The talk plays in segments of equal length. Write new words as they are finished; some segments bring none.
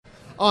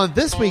On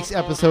this week's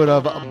episode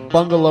of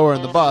Bungalower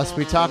and the Bus,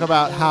 we talk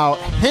about how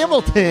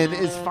Hamilton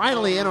is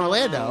finally in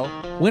Orlando.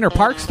 Winter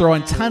Park's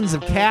throwing tons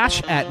of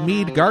cash at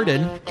Mead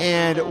Garden.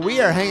 And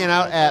we are hanging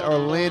out at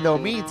Orlando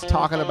Meats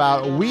talking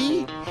about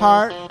We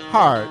Heart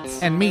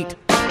Hearts. And meat.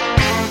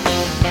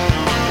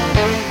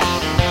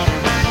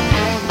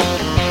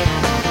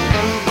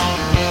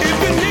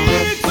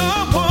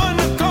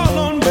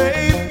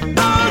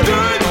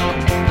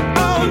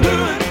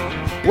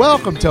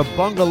 Welcome to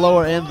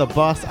Bungalower and the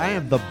Bus. I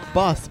am the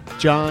bus,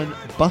 John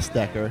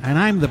Busdecker. And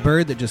I'm the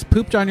bird that just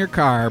pooped on your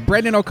car,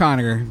 Brendan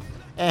O'Connor.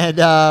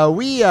 And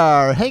we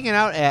are hanging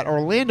out at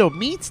Orlando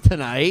Meats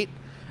tonight.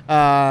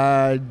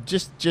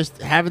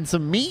 Just having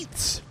some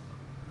meats.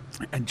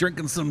 And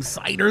drinking some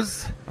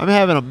ciders. I'm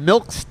having a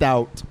milk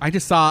stout. I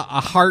just saw a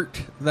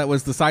heart that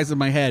was the size of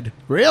my head.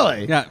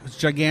 Really? Yeah, it was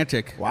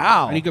gigantic.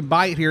 Wow. And you can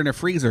buy it here in a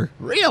freezer.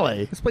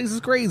 Really? This place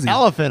is crazy.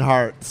 Elephant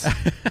hearts.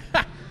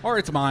 Or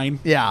it's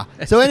mine. Yeah.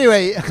 So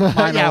anyway,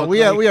 yeah,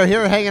 we are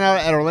here hanging out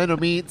at Orlando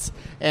Meats,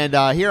 and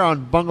here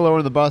on Bungalower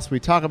and the Bus,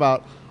 we talk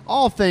about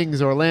all things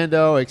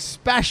Orlando,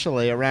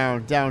 especially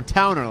around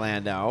downtown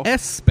Orlando.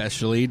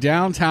 Especially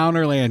downtown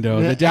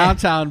Orlando, the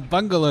downtown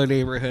bungalow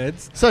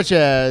neighborhoods. Such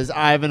as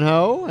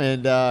Ivanhoe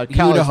and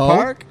College Idaho,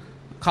 Park.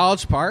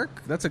 College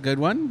Park, that's a good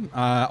one.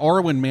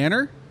 Orwin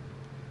Manor.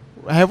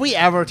 Have we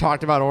ever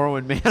talked about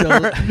Orwin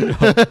Manor?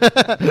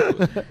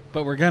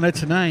 But we're going to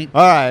tonight.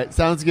 All right.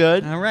 Sounds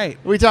good. All right.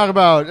 We talk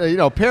about,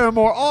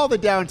 Paramore, all the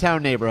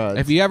downtown neighborhoods.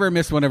 If you ever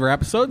miss one of our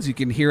episodes, you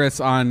can hear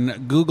us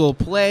on Google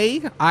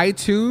Play,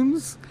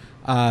 iTunes,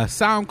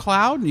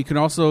 SoundCloud. And you can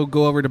also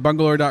go over to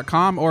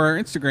bungalower.com or our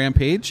Instagram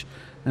page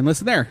and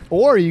listen there.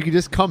 Or you can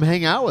just come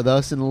hang out with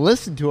us and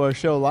listen to our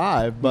show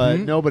live,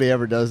 but nobody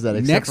ever does that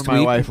except Next for my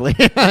week, wife,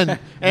 Leanne,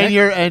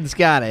 and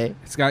Scotty.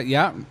 Scott,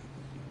 yeah.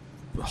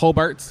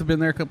 Hobart's have been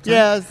there a couple times.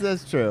 Yes,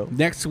 that's true.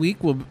 Next week,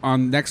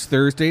 next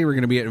Thursday, we're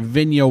going to be at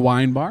Vinia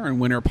Wine Bar in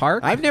Winter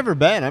Park. I've never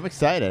been. I'm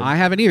excited. I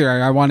haven't either.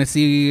 I want to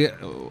see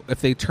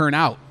if they turn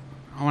out.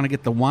 I want to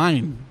get the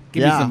wine.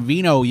 Give me some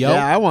vino, yo.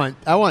 Yeah, I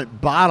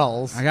want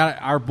bottles. I got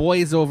our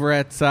boys over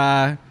at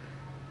not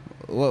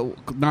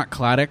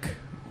Cladic.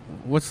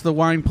 What's the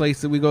wine place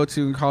that we go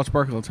to in College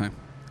Park all the time?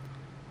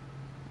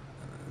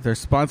 They're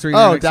sponsoring.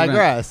 Oh,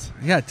 Digress.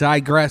 Event. Yeah,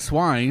 Digress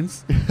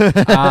Wines.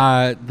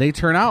 They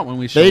turn out when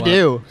we show up. They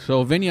do.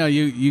 So, Vinia,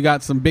 you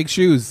got some big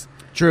shoes.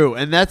 True,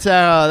 and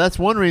that's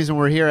one reason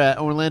we're here at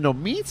Orlando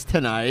Meats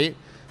tonight,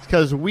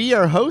 because we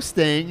are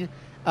hosting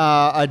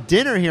a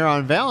dinner here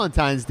on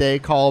Valentine's Day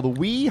called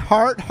We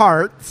Heart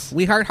Hearts.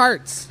 We Heart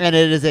Hearts. And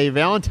it is a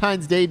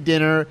Valentine's Day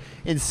dinner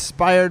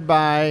inspired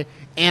by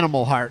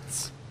animal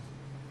hearts.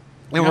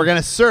 And we're going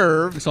to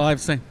serve... That's all I have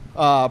to say.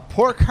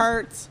 Pork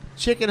hearts,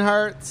 chicken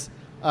hearts...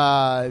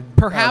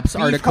 perhaps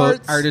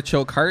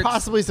artichoke hearts,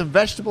 possibly some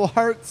vegetable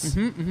hearts,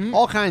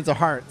 all kinds of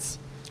hearts.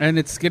 And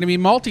it's going to be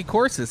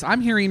multi-courses.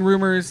 I'm hearing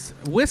rumors,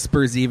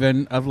 whispers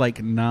even, of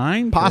like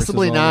 9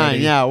 possibly courses 9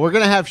 already. Yeah, we're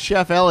going to have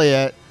Chef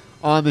Elliott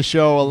on the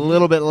show a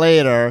little bit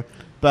later,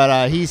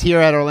 but he's here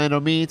at Orlando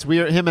Meats.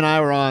 Him and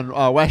I were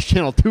on West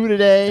Channel 2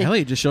 today.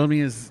 Elliott just showed me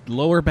his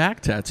lower back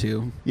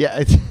tattoo.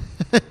 Yeah,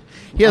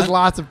 he has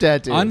lots of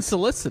tattoos.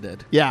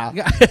 Unsolicited. Yeah.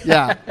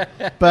 Yeah.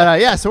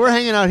 But, so we're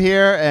hanging out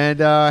here and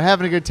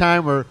having a good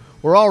time.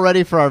 We're all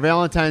ready for our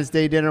Valentine's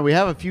Day dinner. We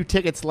have a few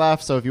tickets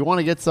left, so if you want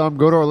to get some,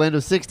 go to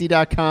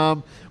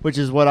Orlando60.com, which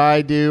is what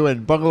I do,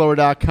 and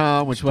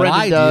Bungalower.com, which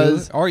Brendan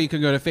does. Or you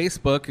can go to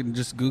Facebook and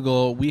just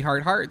Google We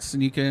Heart Hearts,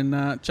 and you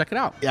can check it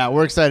out. Yeah,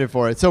 we're excited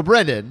for it. So,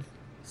 Brendan,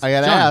 I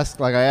got to ask,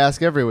 like I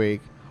ask every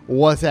week,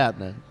 what's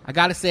happening? I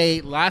got to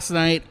say, last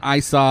night I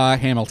saw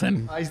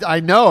Hamilton.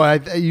 I know.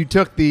 You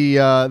took the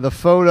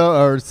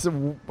photo, or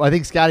I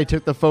think Scotty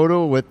took the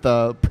photo with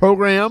the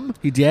program.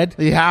 He did?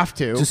 You have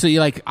to. Just so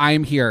you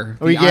I'm here.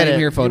 We get it. I'm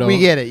here photo. We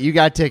get it. You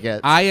got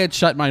tickets. I had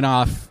shut my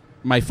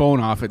phone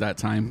off at that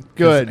time.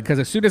 Good. Because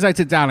as soon as I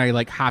sit down, I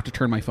have to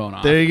turn my phone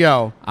off. There you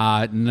go.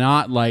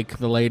 Not like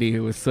the lady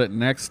who was sitting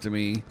next to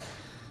me.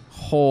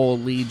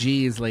 Holy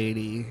jeez,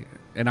 lady.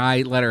 And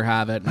I let her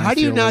have it. How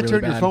do you not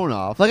turn your phone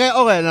off? I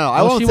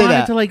won't she say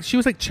wanted that. She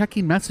was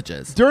checking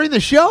messages during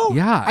the show.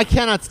 Yeah, I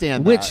cannot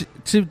stand that.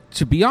 Which,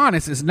 to be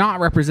honest, is not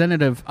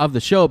representative of the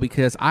show,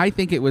 because I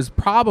think it was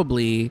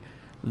probably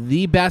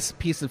the best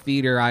piece of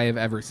theater I have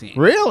ever seen.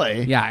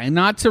 Really? Yeah, and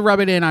not to rub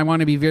it in, I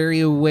want to be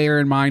very aware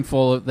and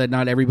mindful that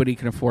not everybody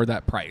can afford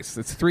that price.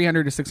 It's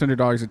 $300 to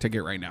 $600 a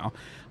ticket right now.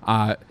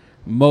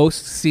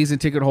 Most season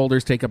ticket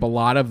holders take up a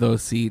lot of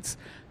those seats.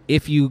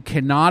 If you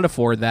cannot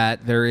afford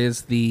that, there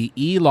is the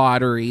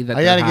e-lottery that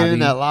I got to get in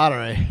that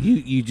lottery.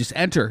 You just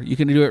enter. You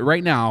can do it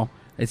right now.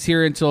 It's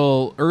here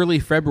until early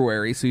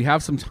February, so you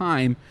have some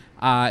time.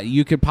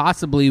 You could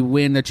possibly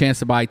win the chance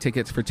to buy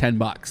tickets for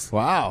 $10.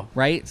 Wow.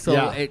 Right?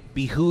 So it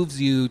behooves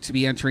you to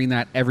be entering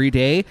that every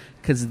day,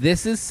 because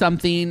this is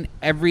something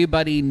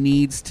everybody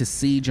needs to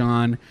see,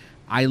 John.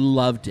 I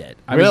loved it.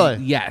 Really?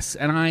 Yes.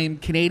 And I'm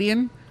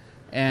Canadian,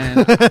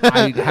 and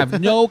I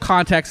have no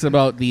context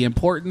about the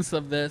importance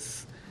of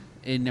this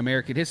in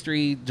American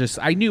history. Just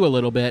I knew a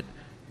little bit.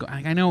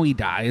 I know he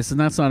dies, and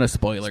that's not a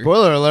spoiler.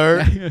 Spoiler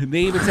alert.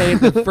 They even say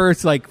it in the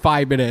first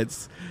 5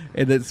 minutes.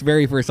 In this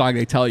very first song,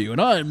 they tell you,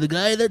 and I'm the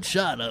guy that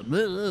shot him.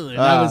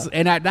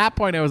 And at that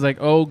point, I was like,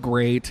 oh,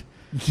 great.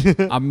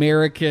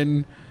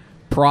 American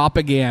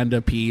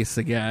propaganda piece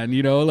again.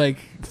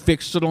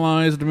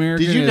 Fictionalized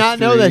American Did you not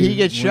know that he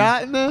gets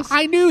shot in this?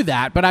 I knew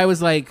that, but I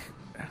was like,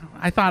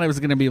 I thought it was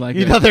going to be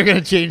you thought they're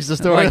going to change the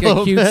story like a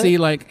little cutesy,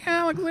 bit?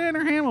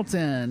 Alexander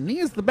Hamilton,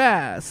 he's the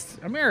best.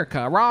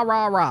 America, rah,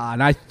 rah, rah.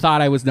 And I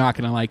thought I was not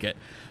going to like it.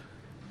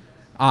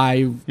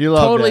 I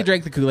totally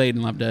drank the Kool-Aid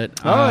and loved it.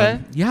 Okay.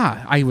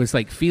 Yeah, I was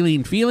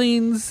feeling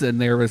feelings, and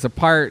there's a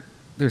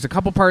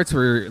couple parts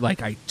where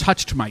I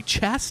touched my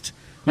chest.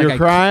 You were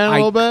crying a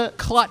little bit?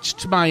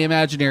 Clutched my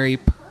imaginary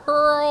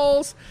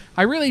pearls.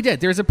 I really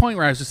did. There's a point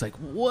where I was just like,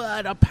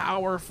 what a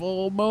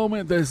powerful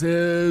moment this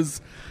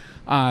is.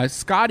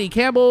 Scotty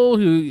Campbell,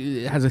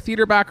 who has a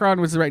theater background,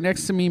 was right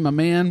next to me, my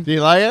man. Do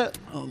you like it?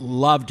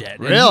 Loved it.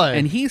 Really?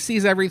 And he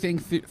sees everything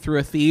through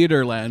a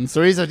theater lens.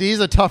 So he's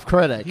a tough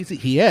critic.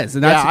 He is.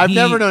 And I've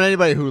never known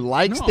anybody who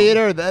likes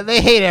theater.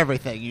 They hate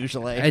everything,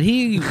 usually. And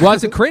he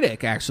was a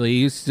critic, actually. He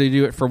used to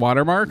do it for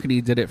Watermark, and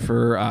he did it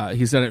for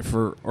he's done it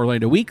for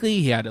Orlando Weekly.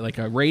 He had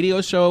a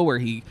radio show where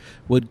he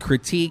would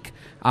critique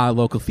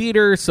local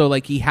theater. So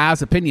he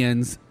has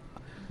opinions.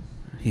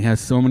 He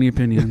has so many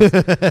opinions.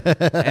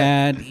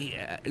 And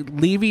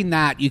leaving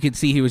that, you could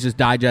see he was just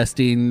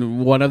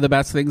digesting one of the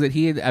best things that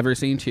he had ever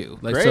seen, too.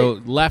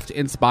 So left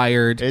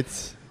inspired.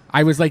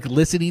 I was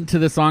listening to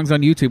the songs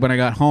on YouTube when I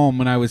got home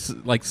when I was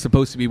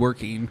supposed to be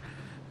working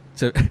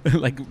to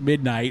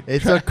midnight.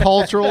 It's a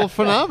cultural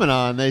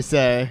phenomenon, they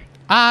say.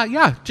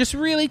 Yeah, just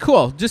really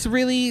cool. Just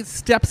really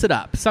steps it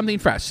up. Something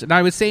fresh. And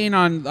I was saying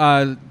on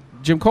the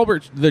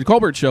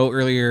Colbert Show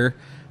earlier,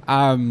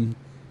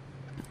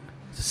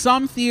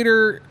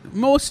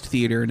 most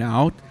theater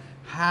now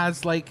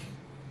has the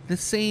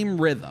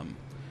same rhythm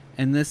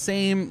and the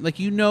same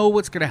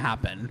what's going to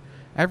happen.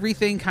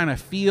 Everything kind of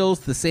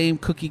feels the same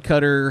cookie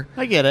cutter.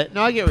 I get it.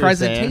 No, I get what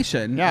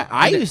presentation. You're saying. Yeah,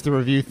 I used to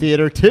review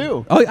theater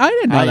too. Oh, I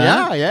didn't know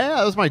that. Yeah,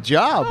 that was my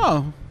job.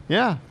 Oh,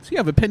 yeah. So you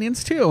have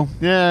opinions too.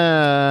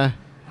 Yeah.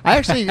 I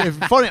actually,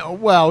 funny.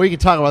 Well, we can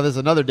talk about this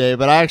another day,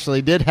 but I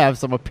actually did have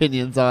some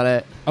opinions on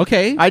it.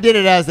 Okay. I did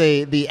it as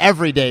the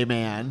everyday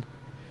man.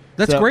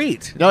 That's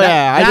great. No,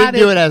 I didn't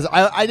do it as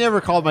I never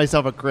called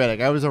myself a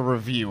critic. I was a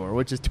reviewer,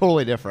 which is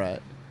totally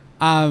different.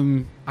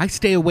 I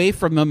stay away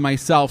from them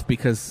myself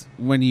because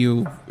when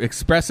you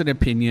express an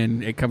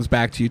opinion, it comes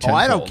back to you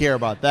tenfold. Oh, I don't care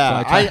about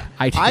that. So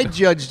I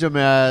judged them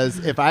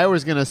as if I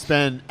was going to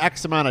spend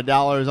X amount of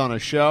dollars on a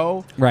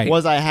show, right.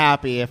 Was I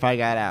happy if I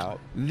got out?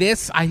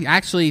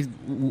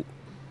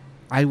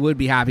 I would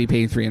be happy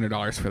paying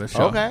 $300 for the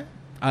show. Okay.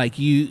 I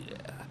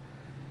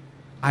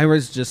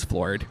was just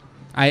floored.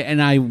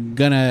 I'm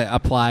gonna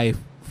apply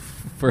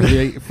for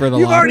the You've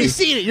lottery. already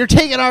seen it. You're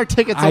taking our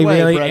tickets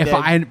away,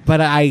 Brendan.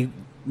 But I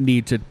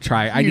need to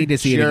try. I need to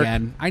see jerk. it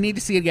again. I need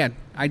to see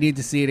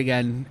it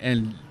again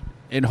and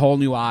in whole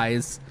new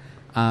eyes.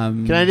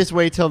 Can I just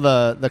wait till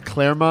the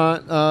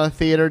Claremont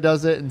Theater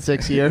does it in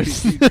 6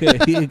 years?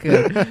 You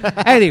could.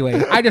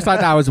 Anyway, I just thought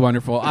that was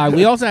wonderful.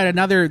 We also had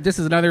this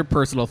is another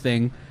personal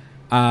thing.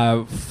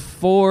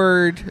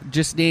 Ford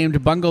just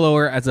named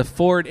Bungalower as a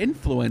Ford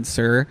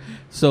influencer.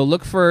 So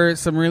look for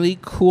some really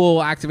cool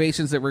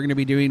activations that we're going to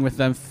be doing with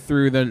them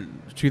through the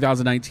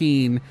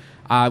 2019.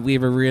 We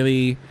have they're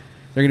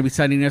going to be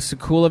sending us to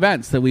cool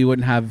events that we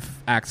wouldn't have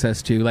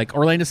access to, like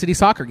Orlando City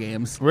soccer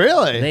games.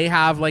 Really? They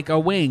have a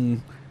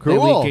wing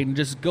cool. that we can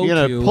just go to. You're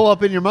going to pull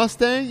up in your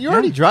Mustang? You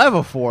already drive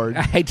a Ford.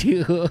 I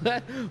do.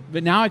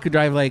 But now I could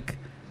drive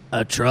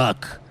a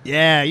truck.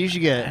 Yeah, you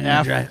should get an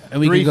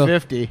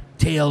F-350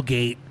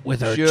 tailgate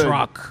with a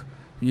truck,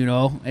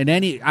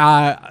 and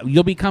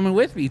you'll be coming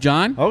with me,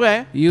 John.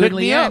 Okay. You and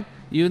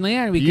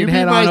Leanne, we can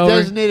head on over. You be my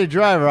designated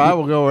driver. I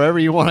will go wherever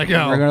you want to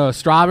go. We're going to go to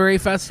Strawberry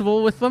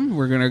Festival with them.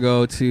 We're going to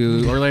go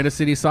to Orlando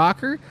City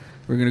Soccer.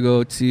 We're going to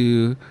go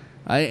to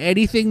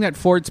anything that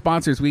Ford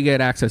sponsors, we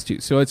get access to.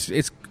 So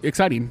it's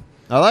exciting.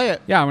 I like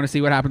it. Yeah, I want to see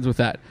what happens with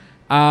that.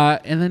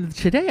 And then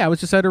today I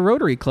was just at a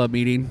Rotary Club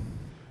meeting.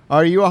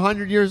 Are you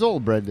 100 years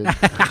old, Brendan?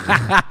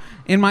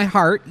 In my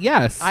heart,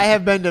 yes. I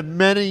have been to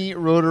many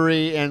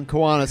Rotary and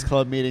Kiwanis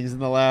Club meetings in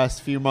the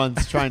last few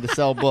months trying to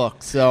sell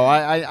books, so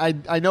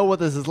I know what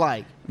this is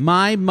like.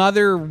 My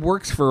mother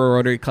works for a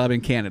Rotary Club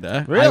in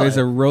Canada. Really? I was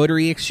a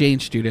Rotary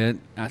exchange student,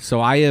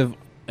 so I've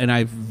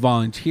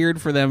volunteered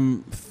for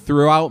them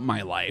throughout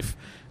my life.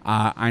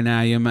 And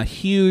I am a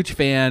huge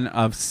fan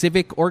of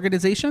civic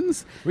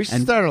organizations. We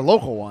should start a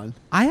local one.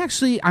 I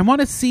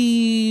want to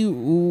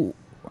see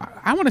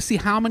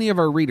how many of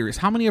our readers,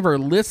 how many of our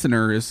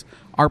listeners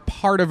are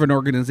part of an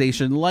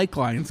organization like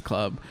Lions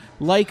Club,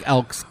 like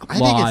Elks Lodge. I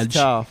think it's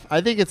tough. I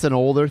think it's an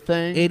older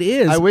thing. It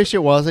is. I wish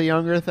it was a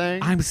younger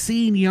thing. I'm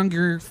seeing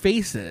younger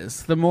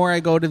faces. The more I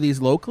go to these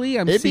locally,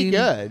 It'd be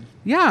good.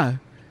 Yeah.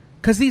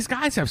 Because these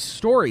guys have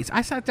stories.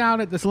 I sat down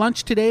at this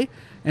lunch today,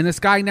 and this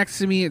guy next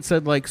to me, it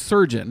said,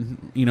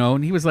 surgeon,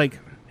 and he was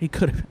he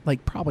could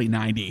have, probably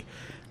 90.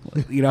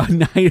 You know,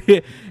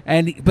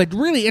 but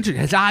really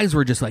interesting. His eyes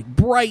were just like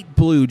bright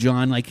blue,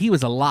 John, like he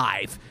was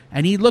alive.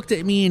 And he looked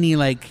at me and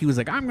he was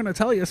like, I'm going to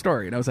tell you a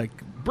story. And I was like,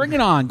 bring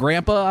it on,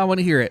 Grandpa. I want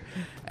to hear it.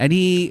 And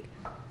he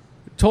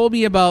told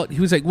me about, he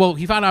was like, well,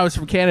 he found out I was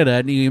from Canada,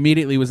 and he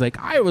immediately was like,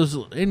 I was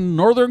in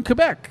northern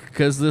Quebec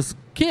because this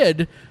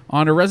kid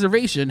on a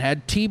reservation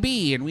had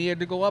TB, and we had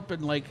to go up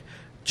and like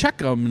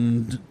check him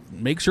and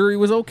make sure he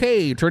was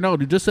okay. It turned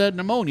out he just had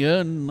pneumonia,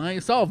 and I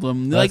solved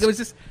him. Like, it was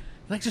just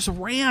like just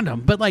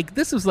random. But like,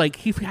 this was like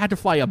he had to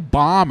fly a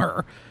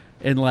bomber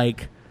in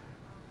like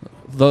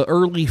the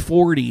early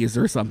 40s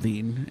or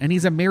something, and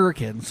he's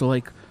American, so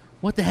like,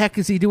 what the heck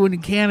is he doing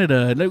in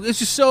Canada? And it's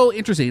just so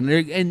interesting.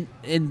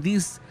 And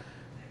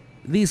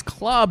these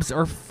clubs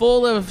are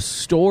full of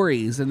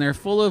stories, and they're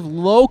full of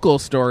local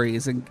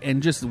stories,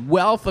 and just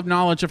wealth of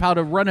knowledge of how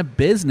to run a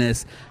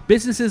businesses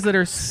that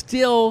are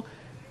still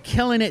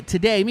killing it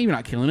today. Maybe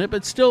not killing it,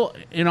 but still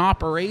in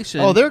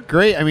operation. Oh, they're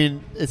great. I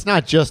mean, it's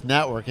not just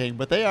networking,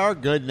 but they are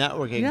good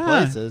networking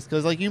places,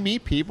 because like you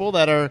meet people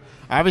that are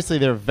obviously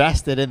they're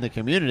vested in the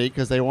community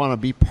because they want to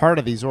be part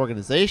of these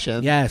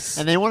organizations. Yes.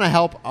 And they want to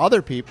help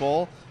other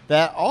people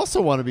that also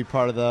want to be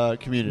part of the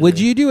community. Would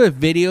you do a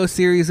video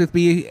series with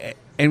me?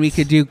 And we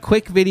could do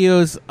quick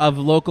videos of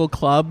local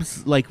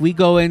clubs. Like we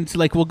go into,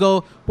 like we'll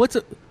go,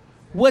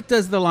 what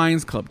does the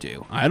Lions Club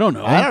do? I don't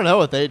know. I don't know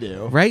what they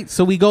do. Right?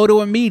 So we go to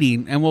a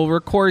meeting and we'll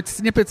record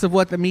snippets of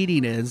what the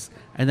meeting is,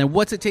 and then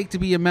what's it take to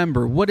be a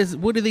member? What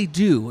do they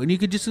do? And you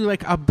could just do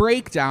like a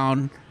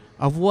breakdown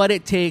of what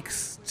it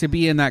takes to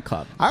be in that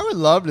club. I would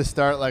love to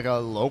start like a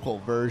local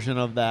version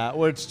of that,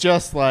 where it's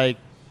just like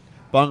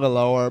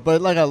bungalower,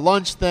 but like a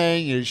lunch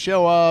thing. You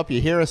show up,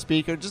 you hear a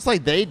speaker, just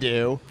like they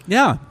do.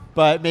 Yeah.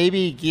 But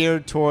maybe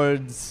geared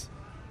towards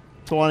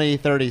 20,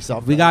 30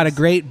 something. We got a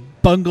great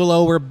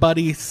bungalower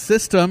buddy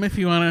system if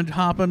you want to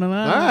hop into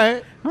that. All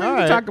right. We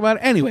can talk about it.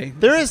 Anyway.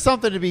 There is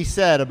something to be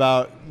said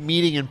about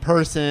meeting in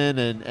person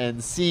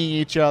and seeing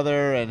each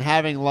other and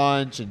having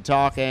lunch and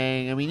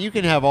talking. I mean, you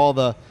can have all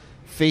the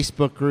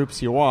Facebook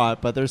groups you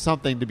want, but there's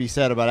something to be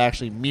said about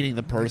actually meeting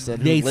the person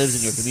who lives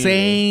in your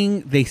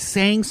community. They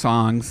sang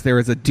songs. There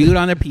was a dude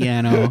on a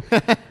piano.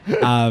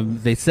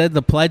 They said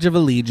the Pledge of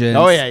Allegiance.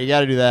 Oh, yeah, you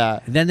got to do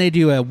that. And then they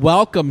do a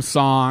welcome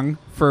song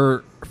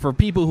for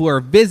people who are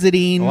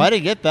visiting. Oh, I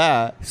didn't get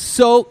that.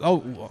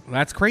 So,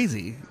 that's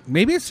crazy.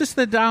 Maybe it's just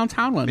the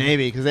downtown one.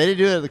 Maybe, because they didn't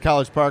do it at the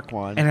College Park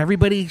one. And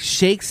everybody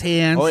shakes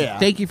hands. Oh, yeah.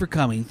 Thank you for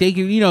coming. Thank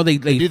you. You know, they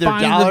do their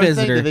find dollar the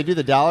visitor. thing? Did they do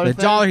the dollar thing?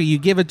 The dollar. You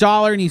give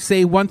 $1 and you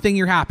say one thing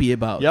you're happy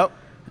about. Yep.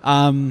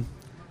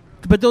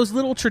 But those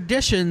little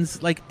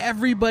traditions, like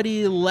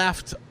everybody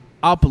left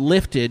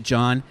uplifted,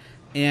 John,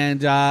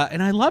 and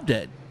I loved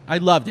it. I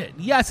loved it.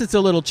 Yes, it's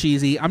a little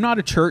cheesy. I'm not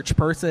a church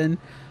person,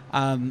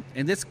 and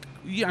this,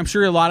 I'm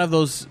sure a lot of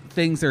those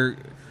things are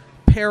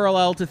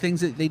parallel to things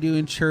that they do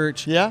in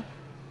church. Yeah.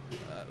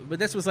 But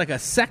this was like a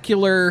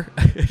secular,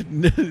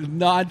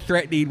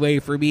 non-threatening way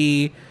for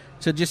me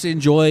to just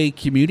enjoy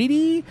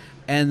community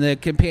and the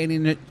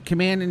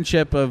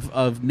companionship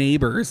of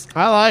neighbors.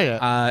 I like it.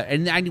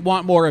 And I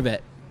want more of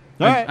it.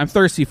 All right. I'm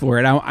thirsty for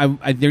it.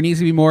 I there needs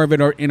to be more of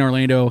it in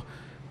Orlando,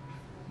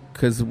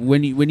 because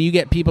when you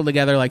get people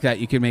together like that,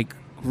 you can make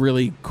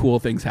really cool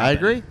things happen. I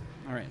agree.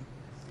 All right.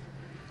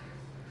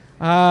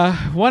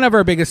 One of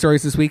our biggest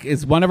stories this week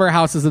is one of our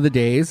houses of the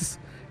days,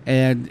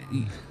 and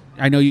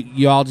I know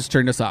you all just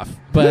turned us off,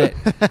 but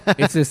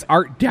it's this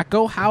Art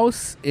Deco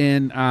house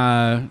in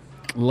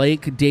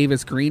Lake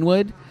Davis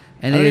Greenwood.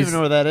 And I don't even know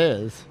where that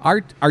is.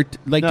 Art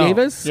Lake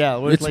Davis? Yeah,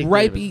 where's it's Lake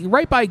right Davis?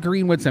 right by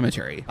Greenwood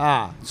Cemetery.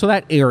 Ah. So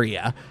that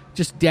area,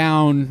 just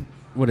down,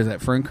 what is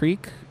that, Fern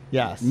Creek?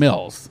 Yes.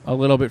 Mills, a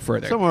little bit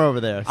further. Somewhere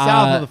over there,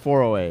 south of the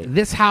 408.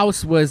 This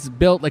house was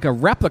built like a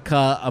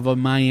replica of a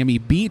Miami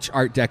Beach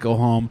Art Deco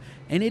home,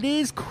 and it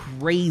is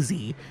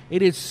crazy.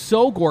 It is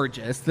so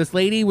gorgeous. This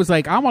lady was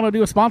like, I want to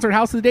do a sponsored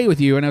house of the day with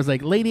you. And I was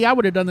like, lady, I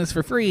would have done this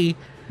for free,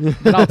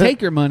 but I'll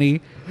take your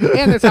money.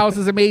 And this house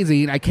is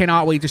amazing. I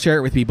cannot wait to share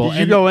it with people. Did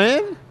you go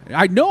in?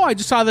 I know. I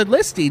just saw the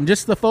listing,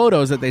 just the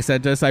photos that they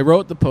sent us. I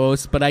wrote the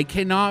post, but I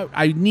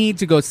need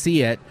to go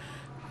see it.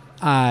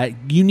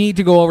 You need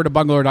to go over to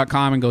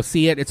bungalow.com and go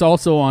see it. It's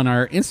also on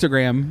our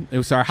Instagram. It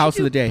was our house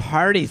of the day.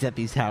 Parties at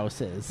these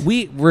houses.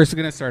 We're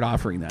going to start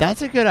offering that.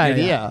 That's a good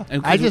idea.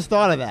 Yeah. I just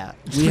thought of that.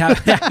 We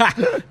have,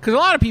 because a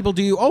lot of people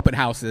do open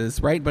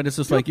houses, right? But it's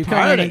just like you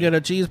come in and get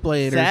a cheese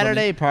plate.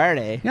 Saturday or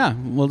party. Yeah,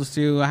 we'll just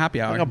do a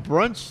happy hour, like a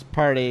brunch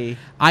party.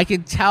 I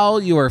can tell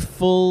you are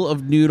full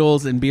of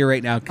noodles and beer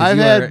right now. I've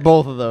had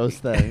both of those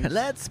things.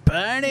 Let's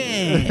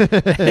party.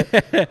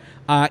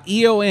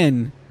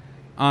 EON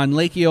on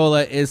Lake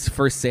Eola is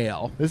for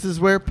sale. This is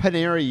where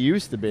Panera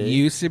used to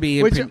be.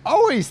 Which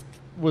always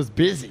was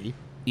busy.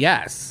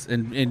 Yes,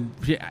 and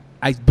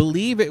I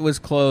believe it was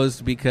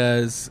closed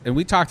because, and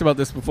we talked about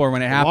this before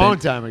when it happened. A long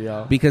time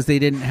ago. Because they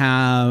didn't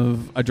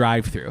have a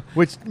drive-through.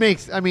 Which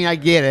makes, I mean, I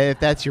get it if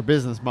that's your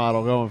business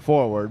model going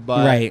forward,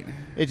 but right.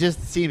 It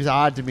just seems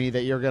odd to me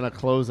that you're going to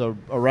close a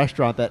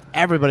restaurant that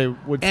everybody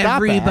would stop at.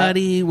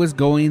 Everybody was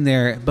going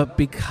there, but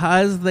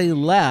because they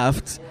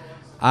left,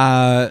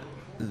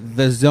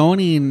 the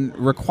zoning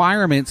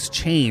requirements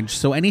change.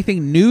 So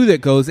anything new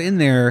that goes in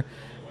there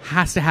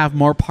has to have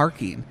more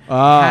parking.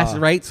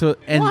 Right? So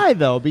why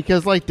though?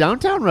 Because like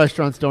downtown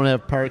restaurants don't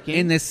have parking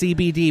in the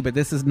CBD, but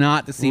this is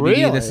not the CBD.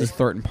 Really? This is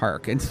Thornton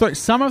Park, and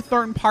some of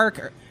Thornton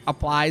Park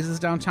applies as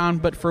downtown,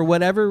 but for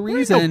whatever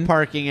reason, There's no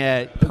parking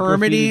at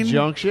permitting Graffiti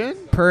Junction.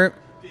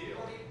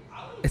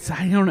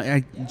 I don't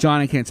know, John.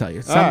 I can't tell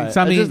you. I'm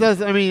there's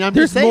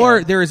just saying.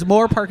 more. There is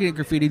more parking at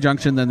Graffiti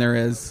Junction than there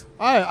is.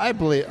 I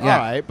believe. Yeah. All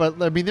right, but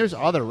I mean, there's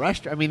other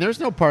restaurants. I mean, there's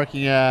no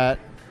parking at.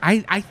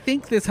 I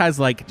think this has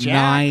like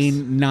Jack's.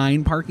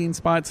 nine parking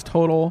spots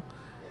total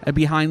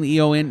behind the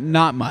EON.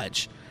 Not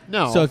much.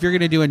 No. So if you're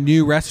going to do a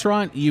new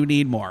restaurant, you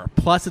need more.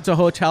 Plus, it's a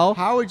hotel.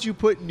 How would you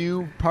put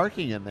new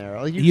parking in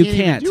there? Like, You can't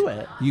can't even do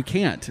it. You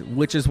can't.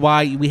 Which is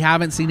why we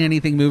haven't seen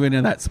anything move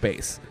into that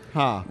space.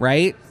 Huh.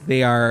 Right?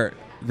 Their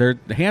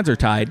hands are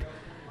tied.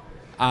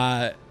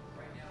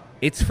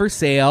 It's for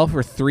sale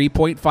for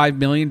 $3.5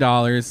 million,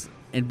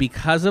 and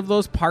because of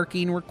those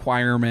parking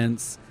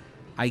requirements,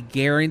 I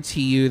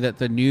guarantee you that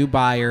the new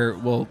buyer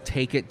will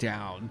take it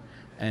down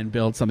and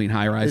build something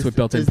high rise with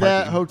built-in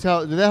parking.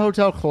 Did that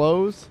hotel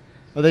close?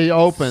 Are they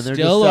open? They're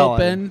Still just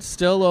selling. open.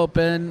 Still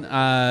open.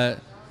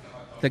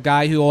 The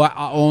guy who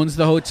owns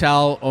the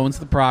hotel owns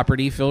the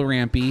property, Phil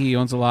Rampy. He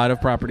owns a lot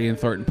of property in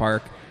Thornton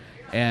Park.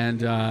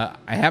 And I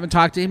haven't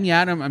talked to him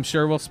yet. I'm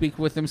sure we'll speak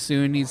with him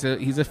soon. He's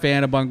a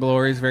fan of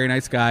Bungalow. He's a very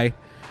nice guy.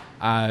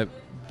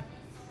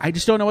 I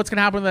just don't know what's going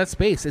to happen to that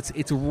space.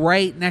 It's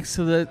right next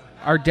to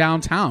our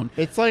downtown.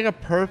 It's like a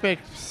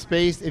perfect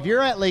space. If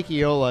you're at Lake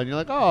Eola and you're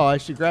like, oh, I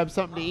should grab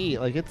something to eat,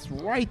 like it's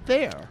right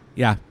there.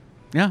 Yeah,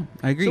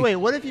 I agree. So wait,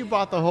 what if you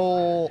bought the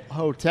whole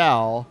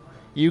hotel?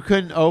 You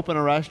couldn't open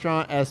a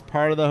restaurant as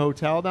part of the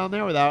hotel down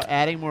there without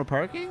adding more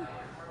parking?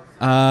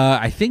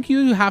 I think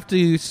you have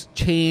to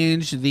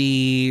change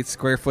the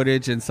square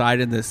footage inside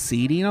and the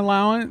seating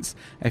allowance.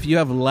 If you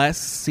have less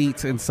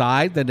seats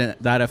inside, then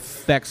that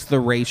affects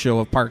the ratio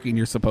of parking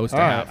you're supposed to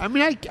have. I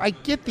mean, I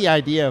get the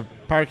idea of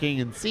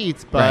parking and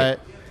seats, but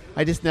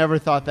I just never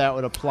thought that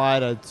would apply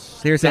to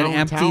There's downtown. an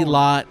empty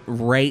lot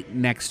right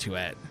next to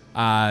it.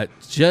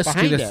 Just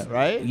Behind to this, it,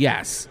 right?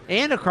 Yes.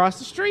 And across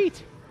the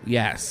street.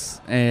 Yes.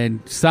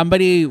 And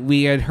somebody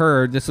we had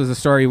heard, this was a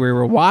story we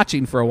were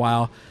watching for a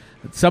while,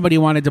 somebody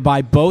wanted to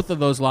buy both of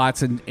those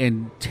lots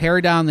and tear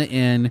down the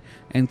inn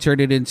and turn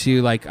it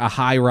into like a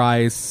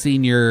high-rise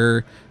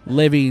senior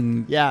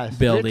living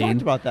building. We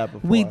talked about that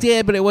before. We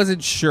did, but it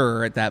wasn't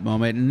sure at that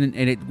moment,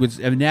 and it was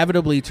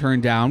inevitably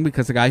turned down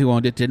because the guy who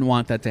owned it didn't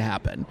want that to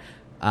happen.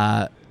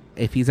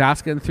 If he's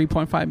asking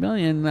 $3.5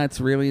 million, that's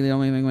really the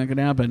only thing that could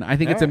happen. I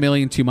think it's $1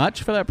 million too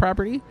much for that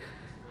property.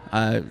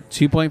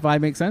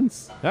 2.5 makes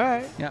sense. All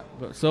right. Yeah.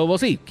 So we'll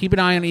see. Keep an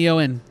eye on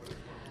EON.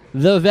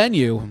 The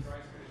venue.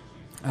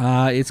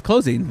 It's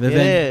closing. It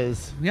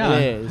is. Yeah.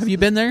 It is. Have you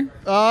been there?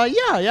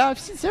 Yeah. I've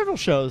seen several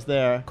shows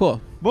there. Cool.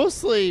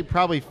 Mostly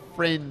probably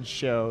Fringe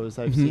shows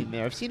I've seen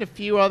there. I've seen a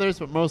few others,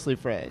 but mostly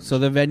Fringe. So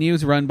the venue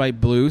is run by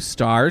Blue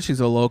Star. She's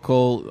a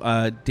local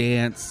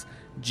dance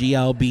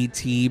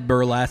GLBT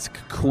burlesque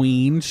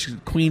queen. She's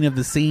queen of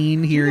the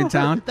scene here in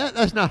town.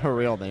 That's not her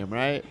real name,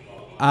 right?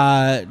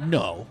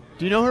 No.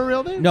 Do you know her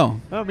real name? No.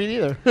 Oh, me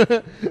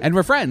neither. And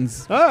we're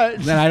friends. All right.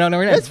 Then I don't know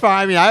her name. It's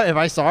fine. I mean, if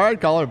I saw her,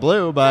 I'd call her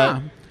Blue, but...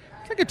 Yeah.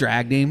 It's like a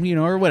drag name,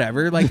 or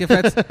whatever. Like if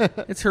that's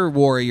it's her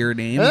warrior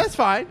name. That's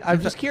fine.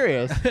 I'm just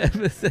curious.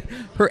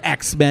 Her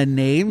X-Men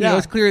name. Yeah.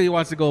 Clearly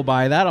wants to go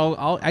by that.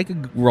 I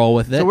could roll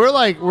with it. So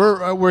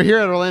we're here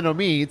at Orlando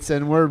Meets,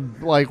 and we're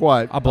like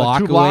what, a block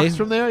 2 away blocks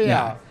from there.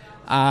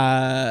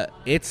 Yeah.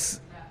 It's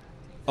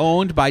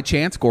owned by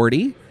Chance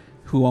Gordy,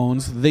 who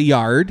owns The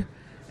Yard,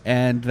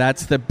 and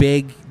that's the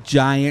big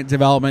giant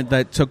development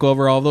that took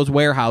over all those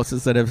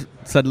warehouses that have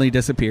suddenly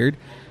disappeared.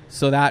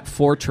 So that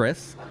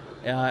fortress,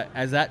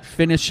 as that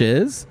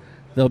finishes,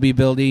 they'll be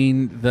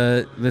building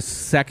the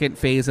second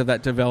phase of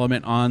that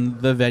development on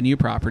the venue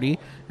property.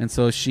 And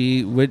so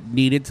she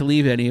needed to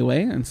leave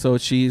anyway, and so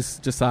she's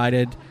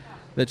decided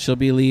that she'll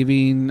be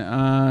leaving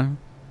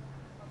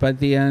by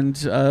the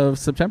end of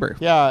September.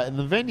 Yeah, and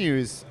the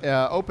venue's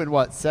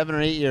opened, 7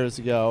 or 8 years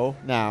ago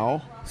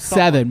now?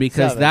 7,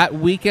 because that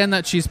weekend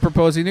that she's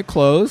proposing to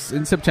close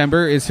in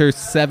September is her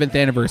 7th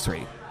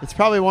anniversary. It's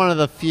probably one of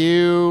the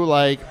few,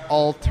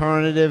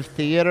 alternative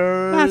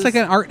theaters. That's like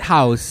an art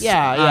house.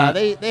 Yeah.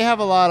 They have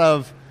a lot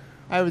of,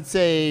 I would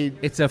say,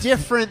 it's a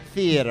different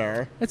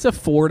theater. It's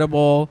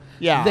affordable.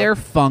 Yeah. They're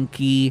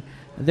funky.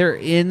 They're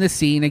in the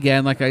scene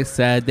again, like I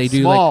said. They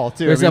do small,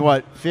 too.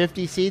 There's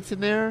 50 seats in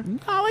there?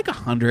 Not like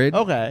 100.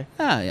 Okay.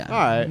 Yeah. All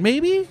right.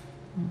 Maybe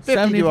 50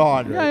 70 to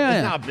 100. Yeah.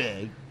 It's not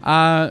big.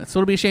 So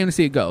it'll be a shame to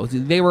see it go.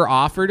 They were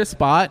offered a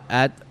spot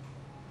at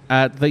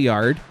the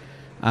Yard.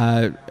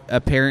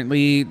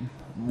 Apparently,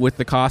 with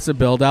the cost of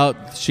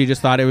build-out, she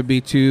just thought it would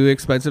be too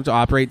expensive to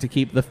operate to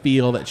keep the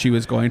feel that she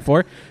was going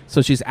for.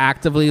 So she's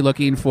actively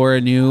looking for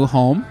a new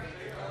home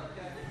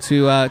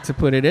to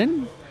put it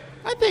in.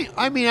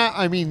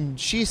 I mean,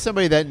 she's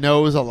somebody that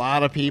knows a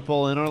lot of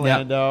people in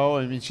Orlando.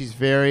 I mean, she's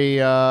very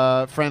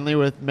friendly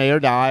with Mayor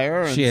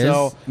Dyer. And She is.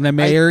 so And the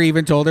mayor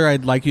even told her,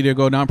 "I'd like you to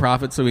go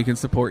nonprofit so we can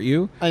support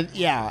you." And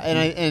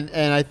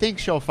I think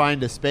she'll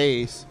find a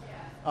space.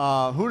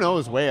 Who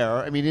knows where?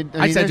 I mean,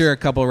 I sent her a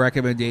couple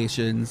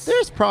recommendations.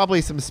 There's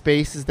probably some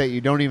spaces that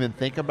you don't even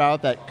think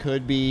about that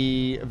could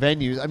be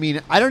venues. I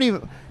mean, I don't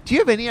even. Do you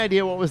have any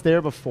idea what was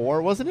there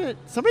before? Wasn't it?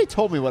 Somebody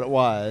told me what it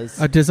was.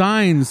 A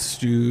design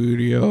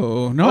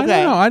studio. No, Okay.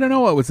 I don't know. I don't know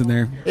what was in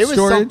there. It was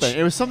Storage? something.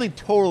 It was something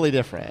totally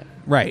different.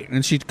 Right,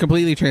 and she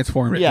completely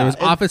transformed it. Yeah, There was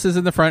and- offices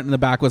in the front, and the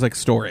back was like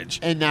storage.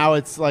 And now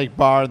it's like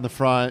bar in the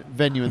front,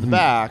 venue in the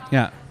back.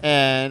 Yeah.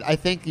 And I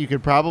think you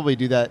could probably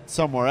do that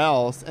somewhere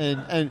else.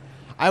 And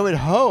I would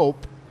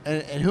hope,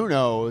 and who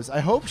knows, I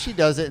hope she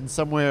does it in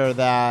somewhere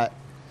that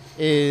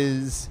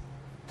is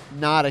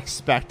not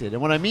expected.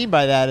 And what I mean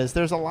by that is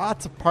there's a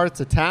lots of parts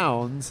of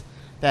towns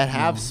that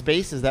have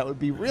spaces that would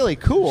be really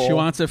cool. She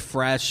wants a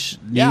fresh,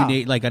 new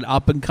Yeah. like an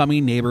up and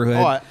coming neighborhood.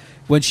 Oh,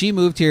 when she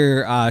moved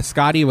here,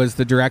 Scotty was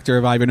the director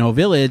of Ivanhoe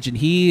Village, and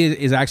he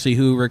is actually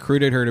who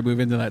recruited her to move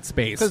into that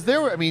space. Because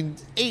there were, I mean,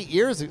 8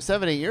 years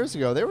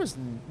ago, there was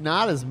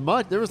not as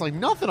much. There was like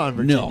nothing on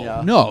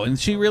Virginia. No, and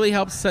she really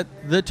helped set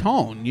the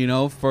tone,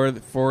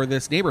 for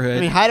this neighborhood.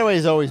 I mean,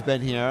 Hideaway's always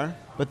been here,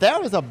 but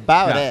that was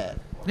about Yeah. it.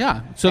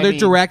 Yeah, so I they're mean-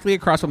 directly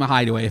across from the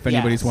Hideaway. If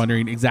anybody's Yes.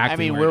 wondering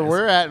exactly, I mean, where where it is.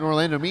 we're at in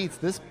Orlando Meets,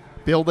 this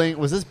building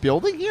was this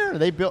building here?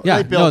 They built. Yeah,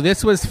 they built, no,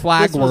 this was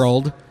Flag this was-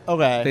 World.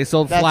 Okay, They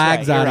sold That's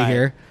flags right, out you're of right.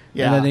 here,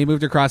 Yeah, and then they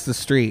moved across the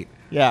street.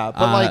 yeah,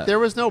 but uh, like there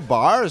was no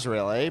bars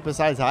really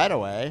besides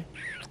Hideaway.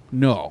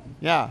 No,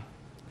 Yeah,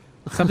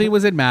 something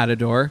was in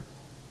Matador,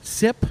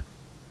 Sip,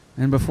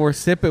 and before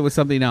Sip, it was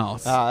something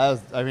else. that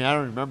was. I mean, I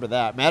don't remember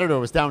that. Matador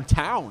was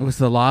downtown. It was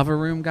the Lava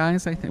Room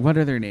guys, I think. What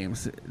are their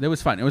names? It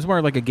was fun. It was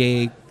more like a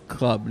gay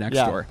club next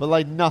yeah, door. but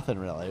like nothing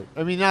really.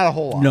 I mean, not a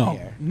whole lot No,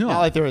 here. no. Not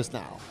like there is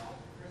now.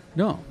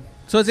 No.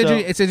 So it's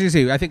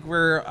interesting. I think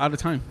we're out of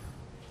time.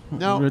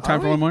 No, we have time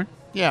are for we? one more.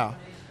 Yeah.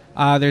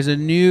 There's a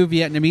new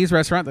Vietnamese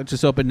restaurant that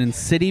just opened in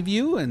City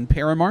View in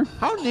Paramore.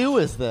 How new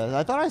is this?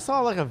 I thought I saw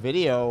like a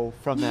video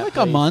from that. Like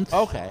a place. month.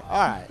 Okay, all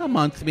right. A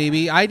month,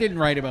 maybe. I didn't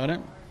write about it.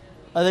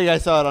 I think I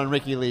saw it on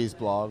Ricky Lee's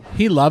blog.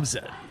 He loves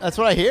it. That's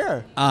what I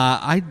hear.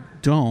 I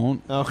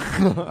don't. Oh,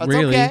 that's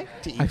really. okay.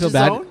 To each I feel his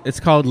bad. own. It's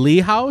called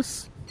Lee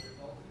House.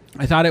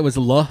 I thought it was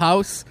Le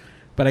House,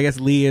 but I guess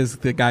Lee is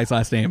the guy's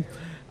last name.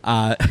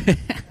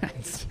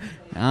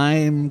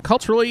 I'm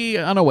culturally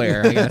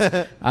unaware, I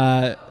guess.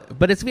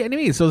 But it's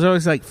Vietnamese, so there's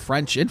always like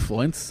French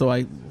influence. So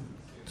I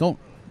don't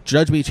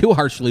judge me too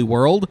harshly,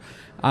 world.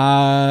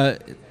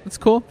 It's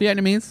cool,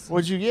 Vietnamese.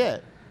 What'd you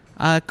get?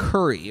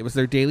 Curry. It was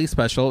their daily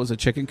special. It was a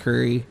chicken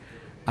curry.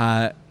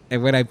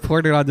 And when I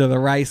poured it onto the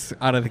rice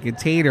out of the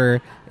container,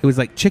 it was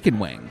like chicken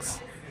wings.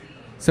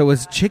 So it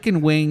was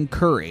chicken wing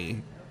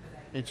curry.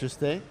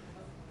 Interesting.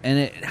 And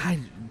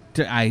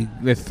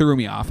it threw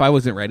me off. I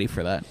wasn't ready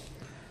for that.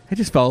 I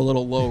just felt a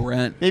little low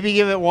rent. Maybe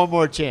give it one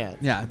more chance.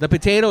 Yeah, the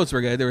potatoes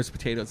were good. There was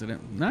potatoes in it.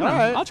 No, All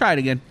right. I'll try it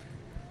again.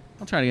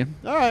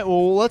 All right.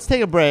 Well, let's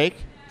take a break.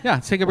 Yeah,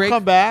 let's take a We'll break.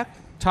 come back.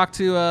 Talk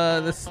to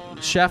this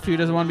chef who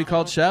doesn't want to be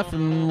called chef,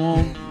 and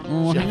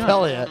we'll Jeff hang out.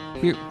 Elliott.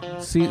 Here,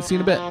 see you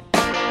in a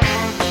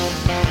bit.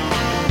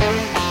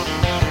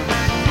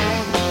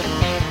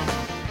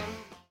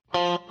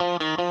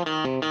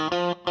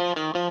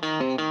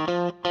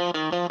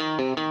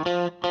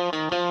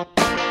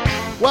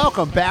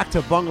 Welcome back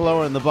to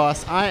Bungalow and the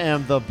Bus. I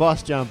am the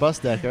Bus, John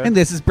Busdecker. And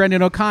this is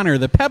Brendan O'Connor,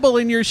 the pebble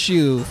in your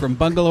shoe from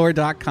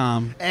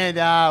bungalower.com.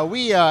 And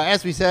we,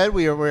 as we said,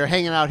 we're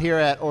hanging out here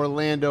at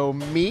Orlando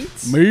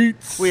Meets.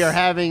 Meats. We are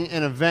having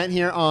an event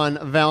here on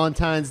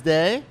Valentine's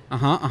Day.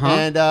 Uh-huh.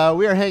 And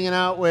we are hanging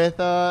out with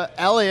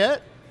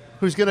Elliot,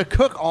 who's going to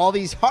cook all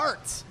these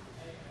hearts.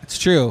 It's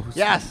true.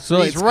 Yes, So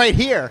he's it's- right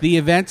here. The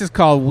event is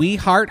called We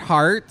Heart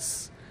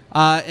Hearts.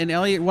 And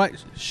Elliot, what?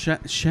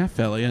 Chef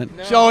Elliot.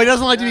 So he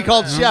doesn't like to be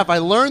called chef. I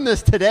learned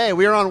this today.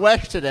 We were on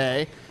West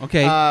today.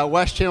 Okay.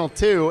 West Channel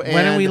 2. And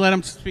Why don't we let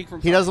him speak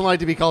from he doesn't like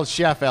to be called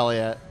Chef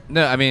Elliot.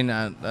 No, I mean,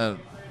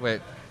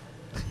 wait.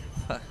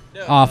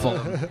 Awful.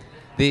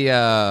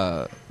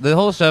 The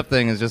whole chef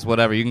thing is just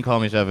whatever. You can call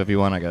me chef if you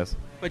want, I guess.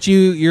 But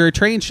you're a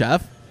trained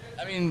chef,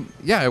 I mean,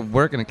 yeah, I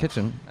work in a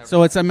kitchen.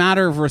 so it's a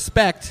matter of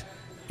respect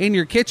in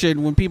your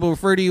kitchen when people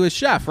refer to you as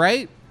chef,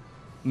 right?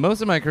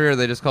 Most of my career,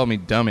 they just call me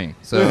dummy.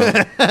 So,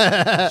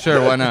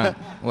 sure, why not?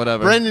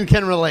 Whatever. Brendan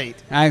can relate.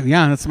 Yeah,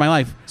 that's my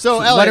life. So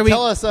what Elliot, are we-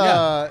 tell us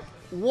Yeah.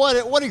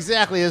 what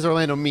exactly is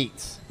Orlando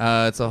Meats?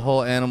 It's a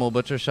whole animal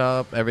butcher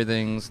shop.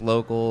 Everything's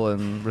local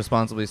and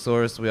responsibly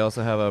sourced. We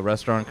also have a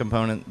restaurant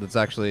component that's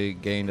actually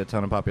gained a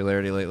ton of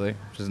popularity lately,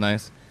 which is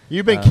nice.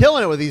 You've been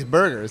killing it with these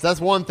burgers. That's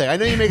one thing. I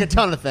know you make a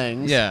ton of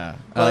things. Yeah,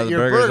 But the your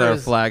burgers are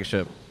burgers- a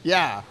flagship.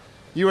 Yeah.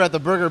 You were at the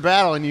burger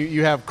battle, and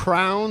you have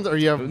crowns or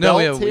you have No,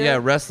 belts here? yeah,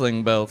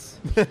 wrestling belts.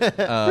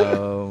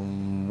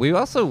 We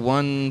also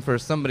won for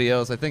somebody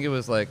else. I think it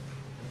was like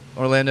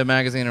Orlando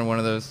Magazine or one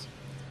of those.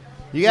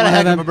 You got a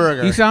heck of a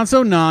burger. You sound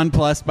so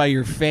nonplussed by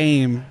your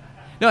fame.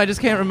 No, I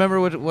just can't remember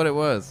what it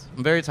was.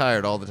 I'm very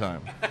tired all the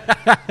time.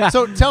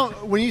 So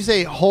when you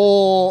say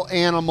whole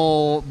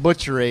animal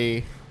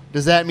butchery,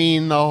 does that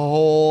mean the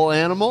whole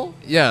animal?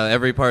 Yeah,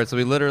 every part. So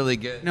we literally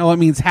get. No, it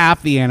means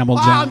half the animal,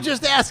 John. I'm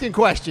just asking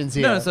questions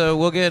here. No, so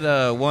we'll get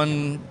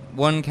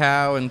one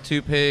cow and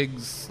 2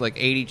 pigs, like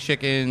 80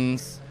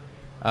 chickens,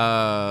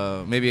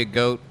 maybe a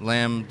goat,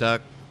 lamb,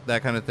 duck,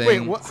 that kind of thing. Wait,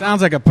 what?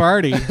 Sounds like a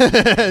party.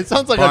 It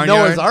sounds like Barnyard.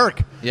 a Noah's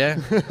Ark. Yeah,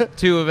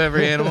 2 of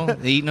every animal,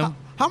 eating them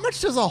How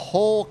much does a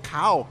whole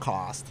cow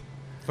cost?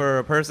 for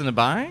a person to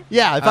buy.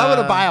 Yeah, if I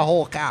were to buy a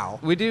whole cow,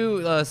 We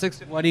do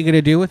 6. What are you going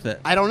to do with it?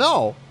 I don't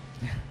know.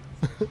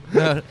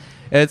 No,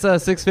 it's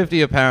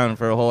 $6.50 a pound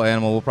for a whole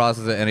animal. We'll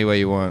process it any way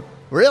you want.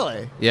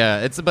 Really?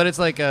 Yeah, it's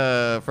like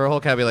for a whole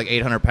cow, it'd be like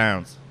 800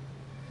 pounds.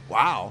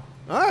 Wow.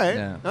 All right.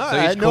 Yeah. All So right. I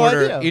had no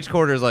idea. each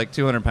quarter is like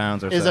 200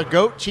 pounds or Is so. a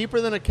goat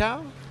cheaper than a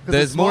cow? 'Cause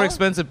It's more smaller?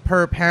 expensive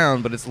per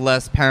pound, but it's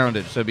less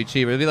poundage, so it'd be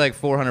cheaper. It'd be like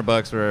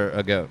 $400 for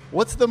a goat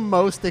What's the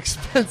most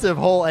expensive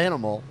whole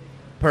animal?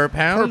 per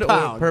pound. Per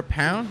pound. Or per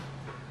pound?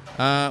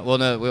 Well,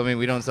 no. I mean,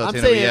 we don't sell I'm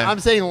tuna. But saying yeah. I'm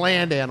saying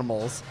land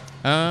animals.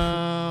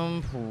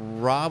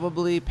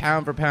 Probably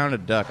pound for pound a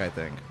duck. I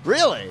think.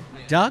 Really?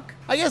 Duck?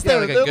 I guess Yeah,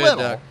 they're, like a they're good little.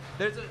 duck.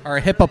 Or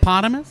a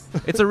hippopotamus?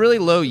 It's a really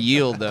low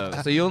yield though,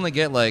 so you only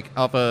get like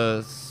off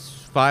a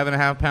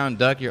 5.5 pound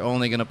duck, you're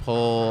only gonna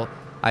pull,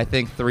 I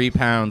think, 3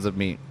 pounds of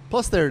meat.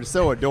 Plus, they're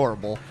so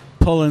adorable.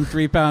 Pulling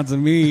 3 pounds of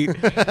meat.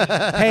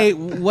 Hey,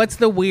 what's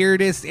the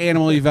weirdest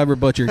animal you've ever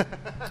butchered?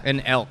 An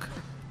elk.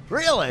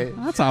 Really?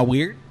 That's not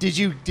weird. Did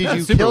you Yeah,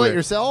 you super kill it weird.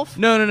 yourself?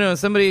 No.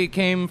 Somebody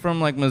came from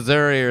like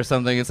Missouri or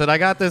something and said, I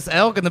got this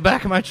elk in the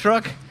back of my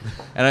truck.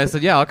 And I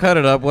said, yeah, I'll cut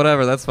it up,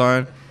 whatever, that's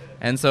fine.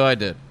 And so I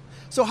did.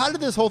 So how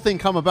did this whole thing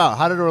come about?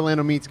 How did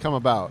Orlando Meats come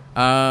about?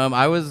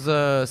 I was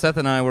Seth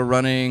and I were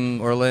running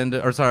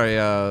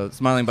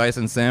Smiling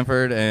Bison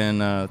Sanford,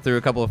 and through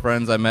a couple of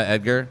friends I met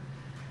Edgar.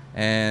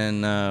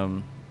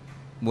 And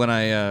when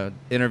I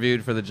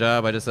interviewed for the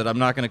job, I just said, I'm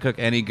not going to cook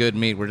any good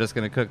meat. We're just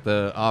going to cook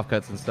the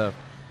offcuts and stuff.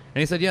 And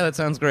he said, yeah, that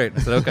sounds great. I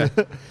said,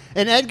 okay.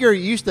 And Edgar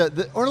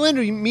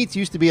Orlando Meats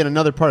used to be in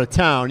another part of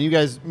town. You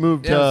guys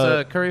moved Yeah, it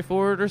was, to Curry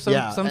Ford or some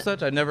Yeah.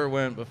 such. I never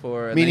went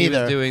before. And Me then He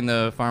neither. was doing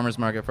the farmer's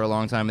market for a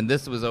long time, and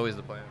this was always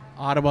the plan.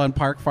 Audubon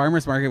Park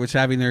Farmers Market, which is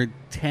having their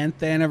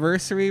 10th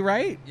anniversary,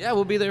 right? Yeah,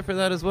 we'll be there for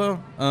that as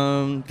well.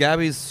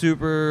 Gabby's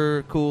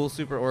super cool,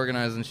 super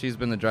organized, and she's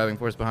been the driving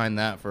force behind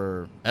that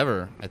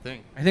forever, I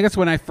think. I think that's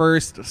when I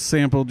first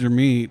sampled your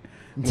meat.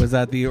 Was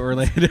at the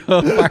Orlando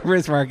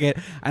Farmers Market,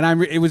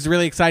 and it was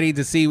really exciting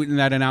to see in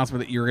that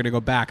announcement that you were going to go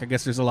back. I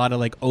guess there's a lot of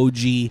like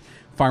OG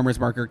farmers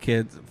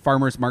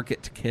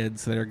market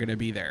kids that are going to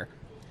be there.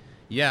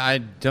 Yeah, I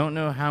don't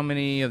know how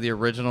many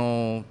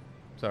original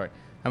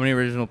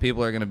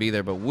people are going to be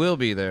there, but we'll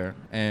be there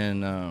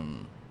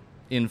and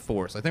in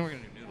force. I think we're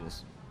going to do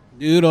noodles.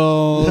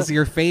 Noodles,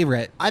 your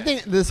favorite. I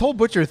think this whole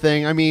butcher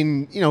thing, I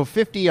mean,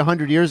 50,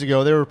 100 years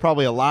ago, there were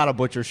probably a lot of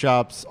butcher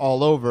shops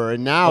all over.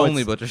 And now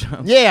Only it's, butcher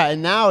shops. Yeah,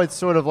 and now it's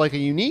sort of like a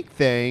unique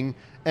thing.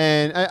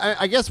 And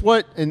I guess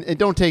what, and I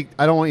don't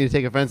want you to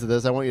take offense to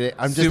this. I'm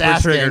just Super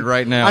asking. triggered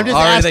right now. I'm just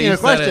Already that asking you a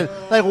said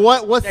question. Like,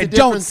 what's the And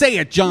difference? don't say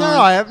it,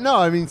 John. No,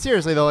 I mean,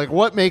 seriously, though, like,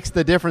 what makes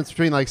the difference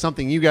between, like,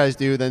 something you guys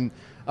do than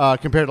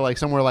compared to, like,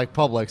 somewhere like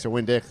Publix or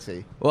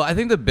Winn-Dixie? Well, I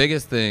think the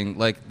biggest thing,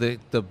 like the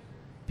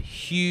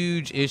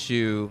huge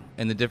issue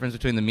and the difference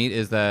between the meat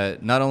is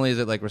that not only is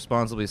it like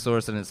responsibly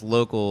sourced and it's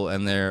local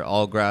and they're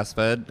all grass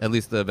fed, at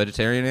least the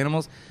vegetarian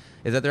animals,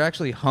 is that they're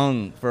actually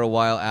hung for a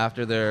while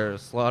after they're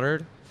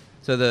slaughtered.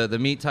 So the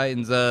meat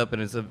tightens up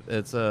and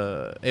it's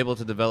able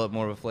to develop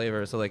more of a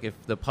flavor. So like if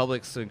the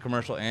Publix and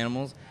commercial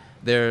animals,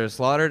 they're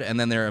slaughtered and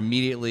then they're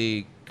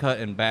immediately cut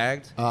and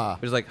bagged.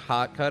 There's like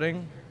hot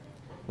cutting,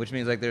 which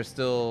means like they're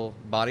still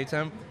body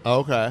temp.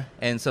 Okay.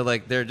 And so,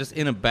 like, they're just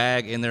in a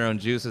bag in their own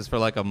juices for,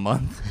 like, a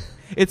month.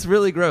 It's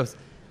really gross.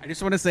 I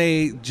just want to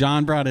say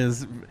John brought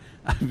his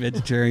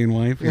vegetarian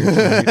wife here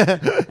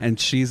tonight, and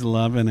she's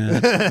loving it.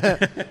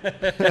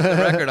 For the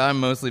record, I'm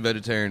mostly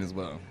vegetarian as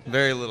well.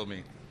 Very little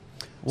meat.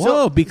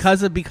 Whoa,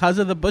 because of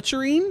the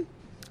butchering?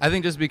 I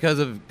think just because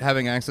of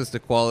having access to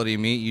quality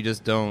meat, you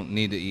just don't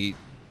need to eat.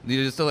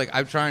 You just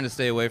I'm trying to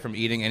stay away from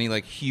eating any,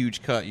 like,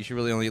 huge cut. You should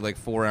really only eat, like,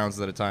 4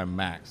 ounces at a time,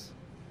 max.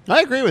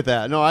 I agree with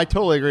that. No, I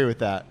totally agree with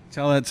that.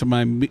 Tell that to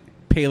my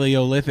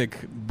Paleolithic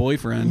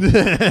boyfriend.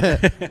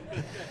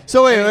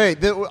 So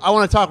wait. I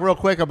want to talk real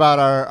quick about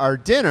our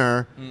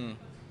dinner.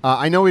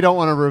 I know we don't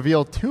want to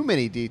reveal too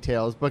many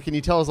details, but can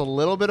you tell us a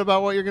little bit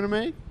about what you're going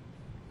to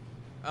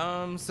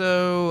make?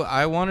 So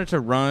I wanted to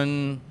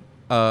run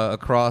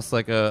across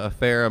like a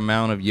fair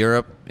amount of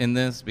Europe in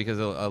this because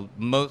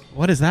most.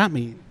 What does that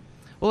mean?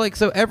 Well, like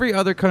so, every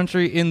other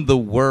country in the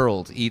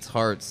world eats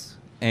hearts.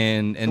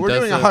 And We're does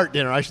doing a so- heart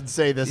dinner. I should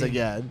say this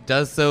again.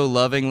 does so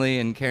lovingly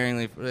and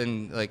caringly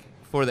and like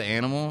for the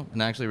animal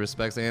and actually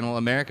respects the animal.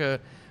 America,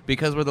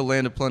 because we're the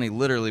land of plenty,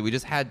 literally, we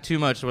just had too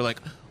much. So we're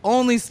like,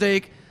 only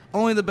steak,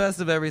 only the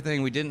best of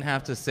everything. We didn't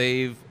have to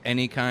save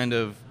any kind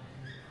of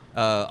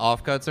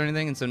offcuts or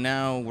anything. And so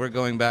now we're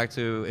going back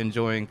to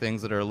enjoying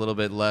things that are a little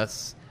bit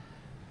less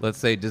let's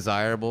say,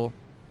 desirable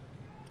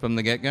from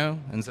the get-go.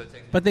 And so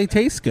But they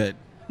taste good.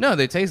 no,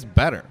 they taste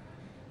better.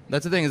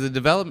 That's the thing,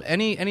 is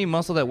any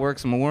muscle that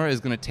works more is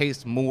going to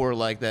taste more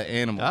like that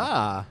animal.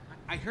 Ah.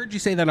 I heard you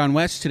say that on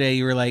West today.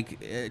 You were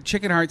like,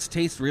 chicken hearts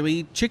taste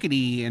really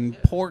chickeny and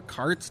pork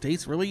hearts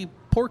taste really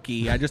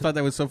porky. I just thought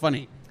that was so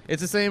funny.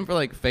 It's the same for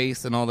like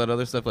face and all that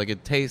other stuff. Like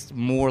it tastes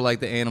more like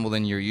the animal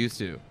than you're used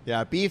to.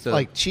 Yeah, beef, So-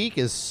 like cheek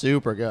is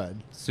super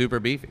good. Super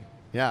beefy.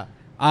 Yeah.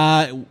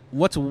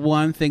 What's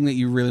one thing that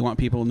you really want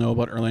people to know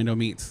about Orlando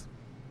Meats?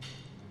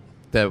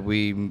 That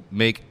we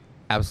make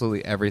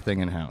absolutely everything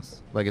in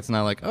house. Like it's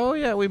not like, oh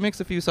yeah, we mix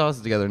a few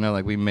sauces together. No,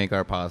 like we make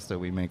our pasta,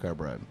 we make our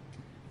bread.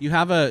 You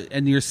have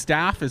and your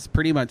staff has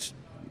pretty much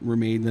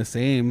remained the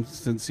same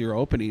since your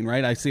opening,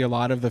 right? I see a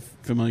lot of the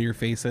familiar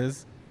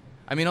faces.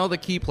 I mean, all the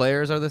key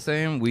players are the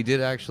same. We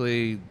did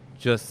actually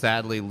just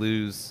sadly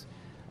lose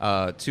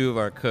 2 of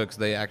our cooks.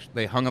 They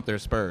hung up their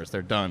spurs.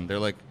 They're done. They're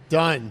like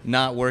Done.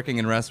 not working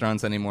in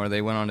restaurants anymore.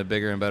 They went on to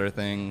bigger and better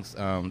things.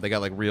 They got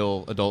like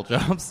real adult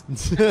jobs.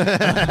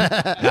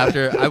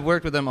 After I've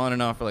worked with them on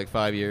and off for like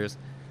 5 years,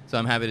 so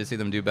I'm happy to see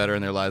them do better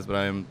in their lives. But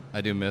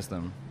I do miss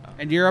them.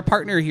 And you're a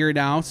partner here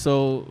now,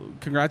 so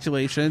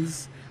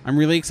congratulations. I'm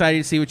really excited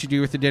to see what you do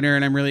with the dinner,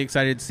 and I'm really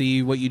excited to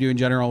see what you do in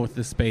general with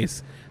this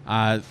space.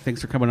 Thanks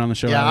for coming on the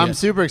show. Yeah, I'm Elliot.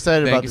 super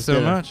excited Thank about you this so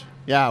dinner. much.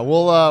 Yeah,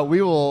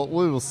 we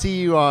will see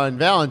you on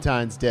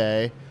Valentine's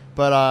Day.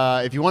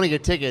 But if you want to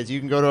get tickets, you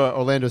can go to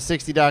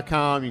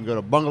Orlando60.com. You can go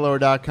to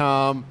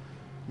Bungalow.com.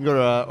 You can go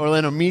to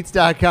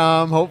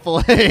OrlandoMeats.com.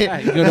 Hopefully, Yeah,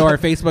 you go to our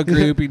Facebook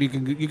group. And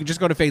you can just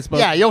go to Facebook.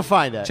 yeah, you'll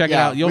find it. Check it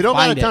Yeah, out. You'll we don't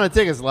have find a ton it. of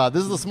tickets left.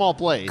 This is a small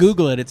place.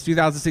 Google it. It's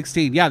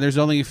 2016. Yeah, there's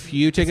only a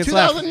few tickets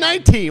left.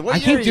 2019. What I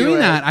year keep are you doing in?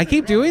 that. I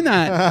keep doing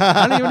that.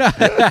 I don't even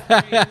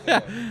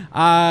know.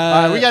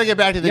 All right, we got to get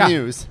back to the yeah.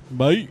 news.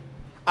 Bye.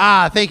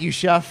 Thank you,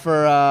 Chef,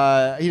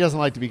 for he doesn't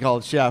like to be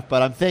called Chef,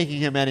 but I'm thanking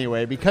him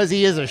anyway because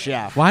he is a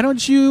chef. Why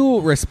don't you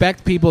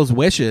respect people's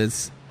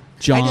wishes,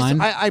 John?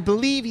 I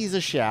believe he's a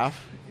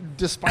chef,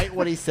 despite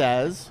what he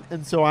says,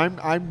 and so I'm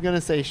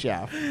gonna say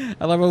chef.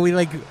 I love when we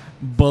like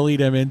bullied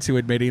him into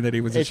admitting that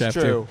he was a It's chef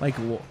true. too. Like,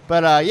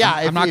 But yeah,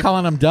 I'm not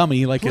calling him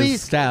dummy like please,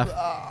 his staff.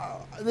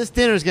 This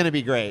dinner's gonna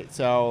be great,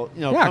 so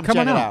Yeah, come come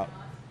check on it out.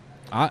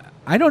 out.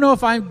 I don't know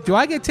if do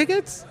I get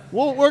tickets?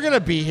 Well, we're gonna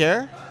be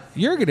here.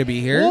 You're going to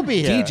be here. We'll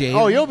be here. TJ.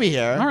 Oh, you'll be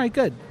here. All right,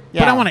 good.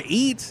 Yeah. But I want to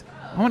eat.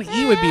 I want to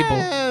eat with people.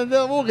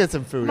 We'll get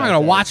some food. I'm not out going to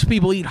there. watch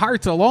people eat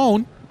hearts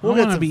alone. We'll I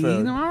get wanna some be food.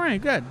 eating. All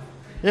right, good.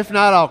 If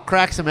not, I'll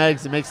crack some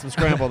eggs and make some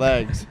scrambled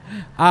eggs.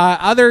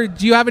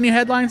 Do you have any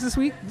headlines this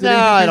week? Is No,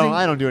 anything I busy? don't.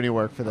 I don't do any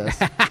work for this.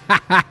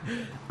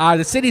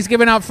 The city's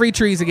giving out free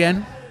trees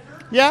again.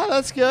 Yeah,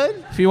 that's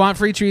good. If you want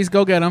free trees,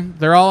 go get them.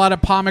 They're all out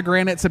of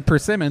pomegranates and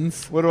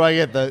persimmons. What do I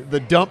get? The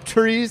dump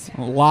trees?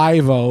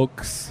 Live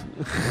oaks.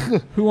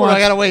 Who Well, I wants?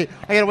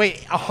 gotta wait.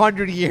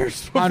 100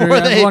 years before I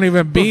they. won't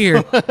even be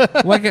here.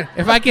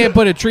 If I can't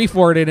put a tree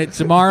fort in it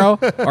tomorrow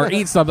or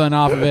eat something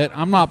off of it,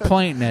 I'm not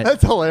planting it.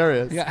 That's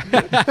hilarious.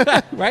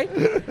 Yeah. Right?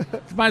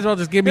 Might as well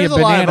just give me Here's a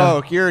a live banana.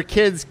 oak. Your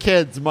kids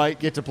might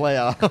get to play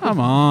on. Come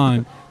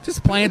on.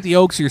 Just plant the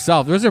oaks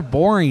yourself. Those are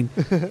boring.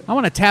 I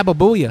want a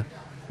tababooya.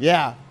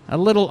 Yeah, A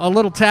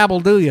little tab will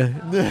do you.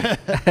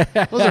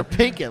 those are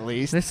pink at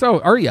least. They're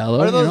or yellow.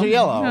 Or you those know? are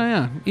yellow.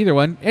 Yeah. Either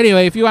one.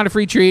 Anyway, if you want a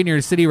free tree and you're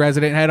a city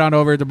resident, head on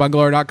over to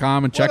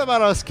bungalow.com and check. What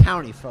about us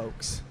county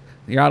folks?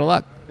 You're out of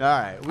luck. All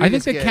right, I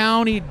think the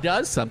county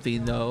does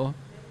something though,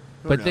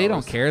 but they don't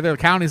knows? care. The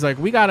county's like,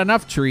 we got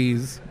enough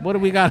trees. What do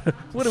we got?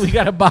 What do we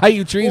got to buy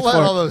you trees We'll for?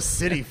 let all those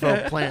city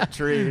folk plant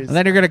trees. And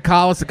then you're going to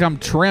call us to come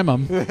trim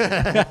them.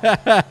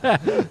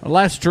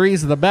 Less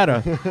trees, the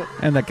better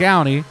in the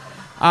county.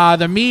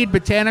 The Mead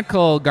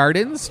Botanical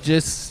Gardens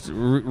just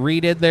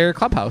redid their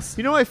clubhouse.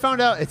 You know, I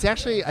found out it's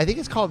actually. I think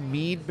it's called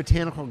Mead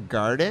Botanical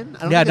Garden.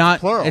 I don't Yeah, think not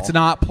it's plural. It's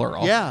not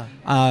plural. Yeah,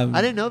 I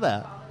didn't know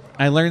that.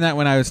 I learned that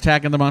when I was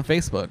tagging them on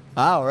Facebook.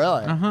 Oh,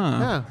 really? Uh-huh.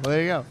 Yeah. Well,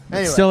 there you go.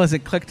 Anyway, It still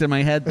hasn't clicked in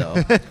my head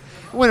though.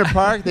 Winter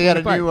Park. They got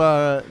a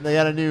Winter new. They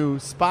got a new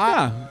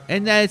spot. Yeah,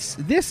 and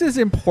this is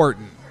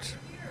important.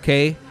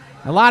 Okay,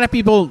 a lot of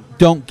people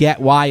don't get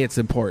why it's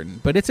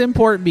important, but it's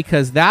important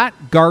because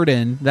that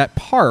garden, that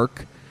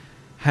park,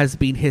 has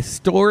been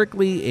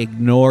historically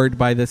ignored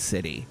by the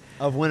city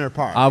Of Winter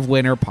Park. of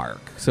Winter Park.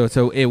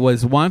 So it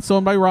was once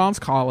owned by Rollins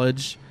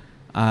College.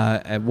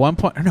 At one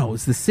point, no, it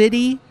was the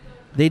city.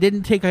 They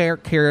didn't take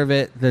care of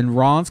it. Then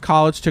Rollins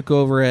College took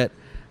over it,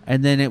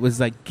 and then it was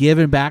like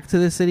given back to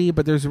the city.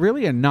 But there's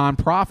really a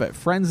nonprofit,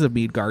 Friends of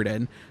Mead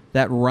Garden,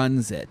 that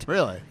runs it.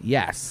 Really?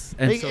 Yes.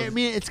 And I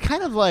mean, it's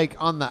kind of like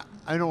on the.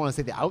 I don't want to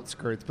say the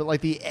outskirts, but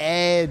like the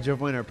edge of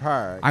Winter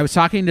Park. I was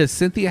talking to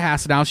Cynthia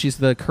Hasanow. She's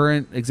the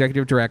current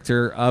executive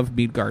director of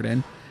Mead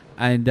Garden.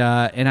 And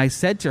I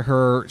said to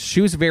her, she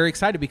was very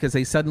excited because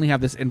they suddenly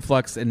have this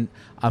influx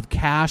of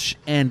cash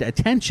and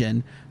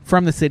attention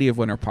from the city of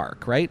Winter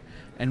Park, right?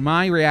 And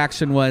my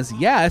reaction was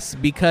yes,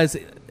 because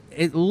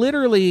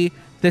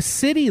the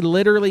city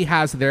literally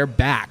has their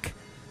back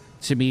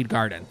to Mead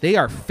Garden. They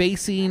are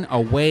facing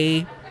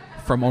away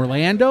from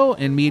Orlando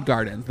and Mead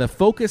Garden. The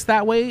focus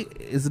that way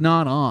is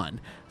not on.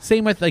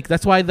 Same with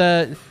that's why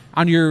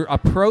on your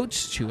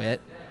approach to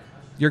it,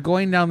 you're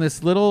going down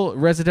this little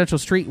residential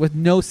street with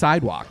no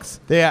sidewalks.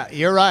 Yeah,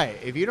 you're right.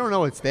 If you don't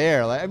know it's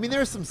there,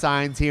 there's some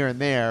signs here and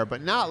there,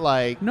 but not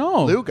like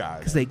Lou Garden.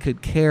 Because they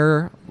could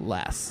care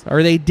less,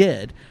 or they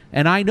did.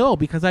 And I know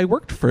because I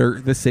worked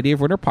for the city of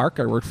Winter Park.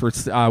 I worked for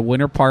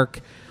Winter Park,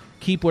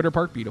 Keep Winter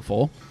Park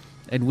Beautiful,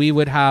 and we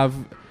would have.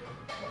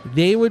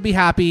 They would be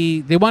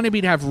happy. They wanted me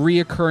to have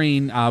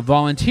reoccurring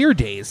volunteer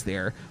days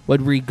there,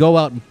 when we go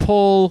out and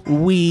pull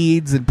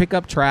weeds and pick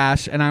up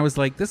trash. And I was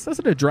like, this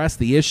doesn't address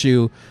the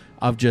issue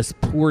of just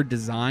poor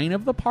design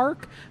of the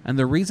park. And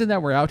the reason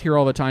that we're out here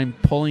all the time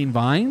pulling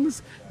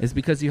vines is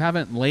because you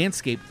haven't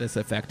landscaped this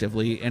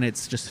effectively, and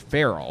it's just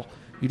feral.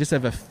 You just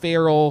have a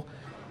feral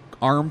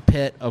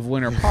armpit of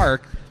Winter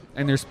Park,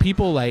 and there's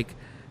people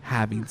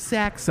having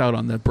sex out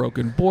on the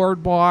broken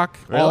boardwalk.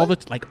 Really?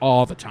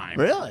 all the time.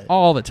 Really?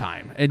 All the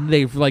time. And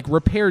they've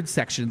repaired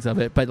sections of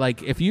it, but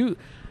if you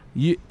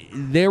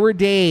there were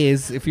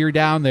days if you're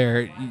down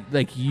there,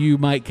 you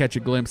might catch a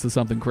glimpse of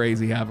something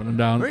crazy happening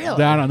down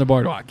on the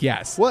boardwalk.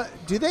 Yes. What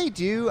do they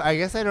do? I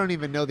guess I don't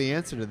even know the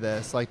answer to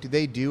this. Do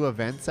they do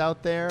events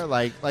out there?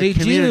 Like they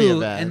community do,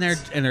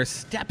 events? and they're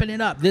stepping it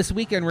up this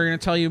weekend. We're going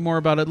to tell you more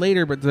about it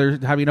later, but they're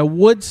having a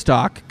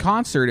Woodstock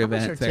concert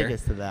event How much are there.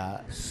 tickets to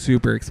that?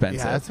 Super expensive.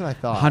 Yeah, that's what I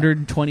thought.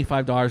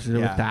 $125 to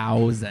Yeah.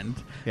 $1,000.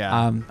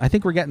 Yeah. I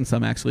think we're getting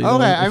some actually.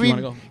 Okay, if you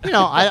wanna go.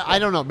 I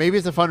don't know. Maybe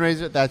it's a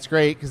fundraiser. That's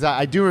great because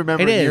I do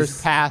remember It in is.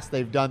 years past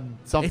they've done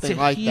something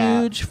like It's a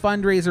that. huge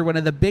fundraiser, one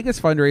of the biggest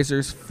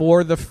fundraisers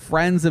for the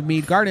Friends of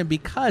Mead Garden,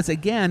 because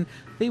again,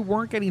 they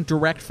weren't getting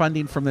direct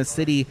funding from the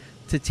city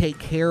to take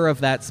care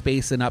of that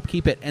space and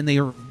upkeep it, and they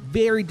are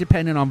very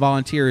dependent on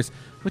volunteers,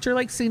 which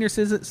are senior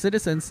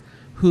citizens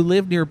who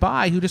live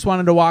nearby who just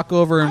wanted to walk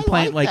over and I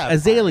plant like that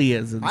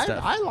azaleas part. and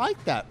stuff. I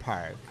like that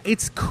part.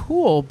 It's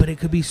cool, but it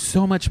could be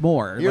so much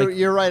more.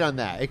 You're right on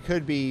that. It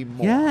could be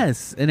more.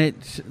 Yes, and it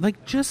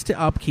just to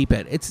upkeep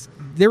it.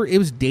 It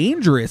was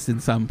dangerous in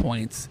some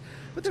points.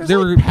 But there's, there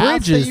were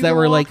paths bridges you that can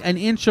were walk. an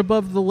inch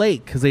above the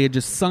lake because they had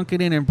just sunk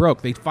it in and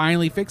broke. They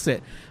finally fixed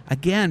it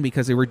again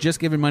because they were just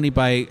given money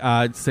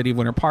by City of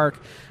Winter Park.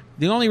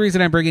 The only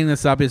reason I'm bringing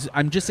this up is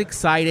I'm just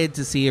excited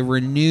to see a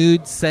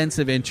renewed sense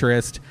of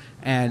interest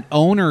and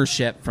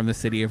ownership from the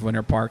City of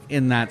Winter Park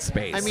in that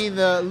space. I mean,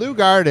 the Lou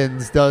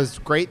Gardens does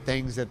great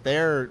things at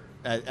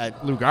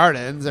Lou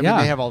Gardens. I mean,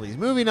 they have all these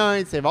movie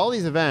nights. They have all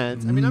these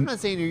events. I mean, I'm not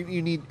saying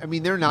you need. I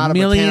mean, they're not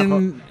couple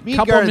Mead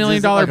 $1 Gardens million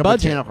isn't like a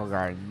budget. Botanical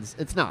Gardens.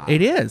 It's not.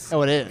 It is.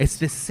 Oh, it is. It's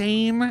the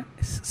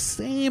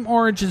same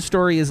origin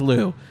story as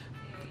Lou.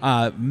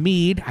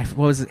 Mead, what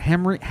was it?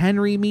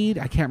 Henry Mead?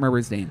 I can't remember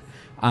his name.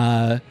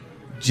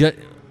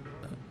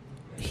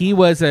 He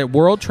was a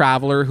world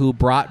traveler who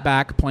brought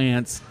back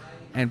plants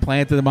and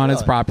planted them on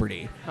his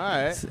property. All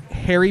right.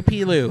 Harry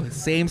P. Lou,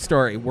 same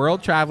story.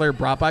 World traveler,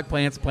 brought back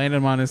plants,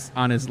 planted them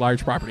on his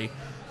large property.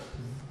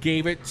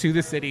 Gave it to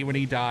the city when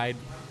he died.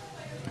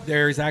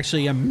 There's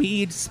actually a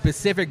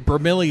Mead-specific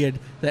bromeliad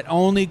that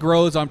only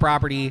grows on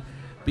property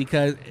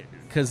because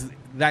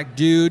that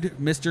dude,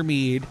 Mr.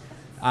 Mead,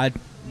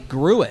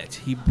 grew it.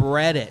 He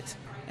bred it,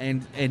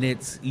 and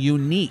it's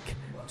unique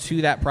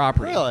to that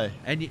property. Really?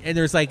 And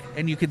there's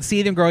and you can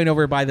see them growing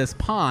over by this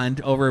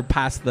pond over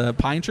past the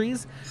pine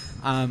trees.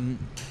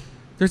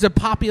 There's a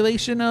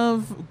population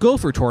of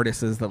gopher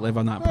tortoises that live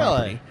on that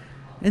property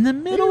in the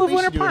middle of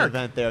Winter Park. An Park.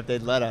 event there if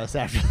they'd let us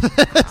after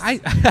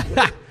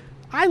this.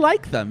 I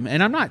like them,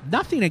 and I'm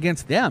nothing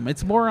against them.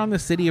 It's more on the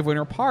City of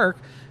Winter Park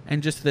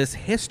and just this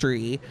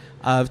history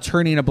of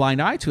turning a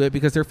blind eye to it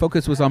because their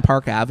focus was on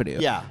Park Avenue.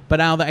 Yeah. But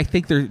now I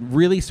think they're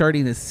really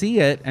starting to see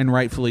it, and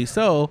rightfully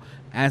so,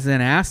 as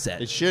an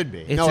asset. It should be.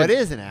 It's It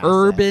is an asset.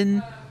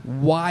 Urban,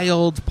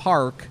 wild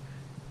park,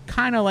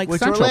 kind of like Which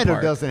Central Orlando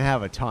Park. doesn't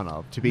have a ton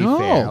of, to be No.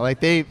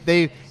 fair.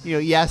 They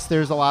yes,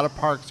 there's a lot of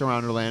parks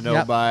around Orlando,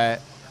 Yep.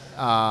 but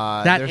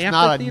That there's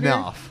not amphitheater,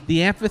 enough.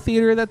 The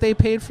amphitheater that they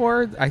paid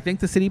for, I think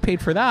the city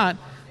paid for that.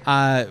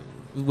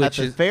 Which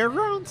At the is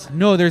fairgrounds?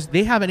 no,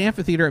 they have an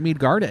amphitheater at Mead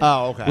Garden.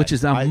 Oh, okay. Which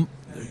is a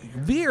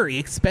very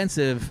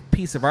expensive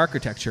piece of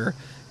architecture,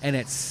 and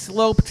it's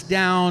sloped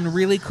down,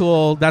 really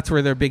cool. That's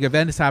where their big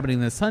event is happening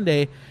this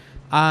Sunday.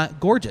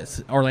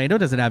 Gorgeous. Orlando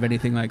doesn't have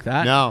anything like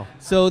that. No.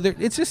 So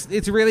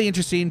it's really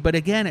interesting, but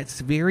again,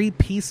 it's very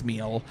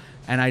piecemeal,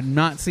 and I'm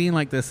not seeing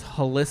this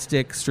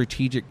holistic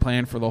strategic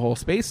plan for the whole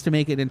space to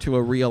make it into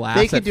a real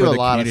asset. They could do for a the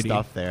lot community.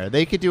 of stuff there.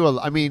 They could do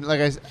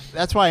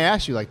that's why I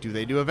asked you, do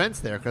they do events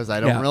there? Because I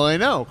don't Yeah. really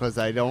know, because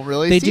I don't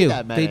really They see do.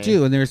 that many. They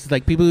do, and there's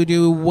people who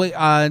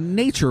do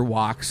nature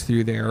walks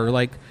through there,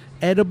 or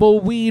edible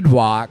weed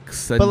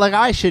walks. And But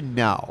I should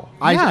know.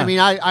 Yeah.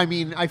 I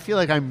mean, I feel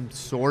like I'm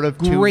sort of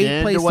tuned great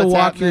in place to what's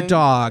walk your happening.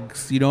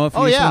 dogs. If you Oh just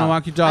yeah, want to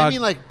walk your dog, I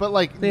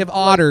mean, they have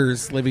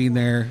otters living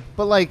there.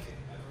 But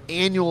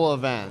annual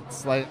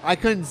events. Like I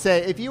couldn't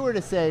say if you were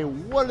to say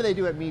what do they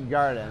do at Mead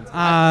Gardens.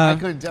 I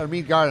couldn't. Or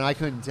Mead Garden. I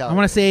couldn't tell. I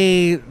want to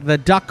say the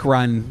duck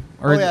run.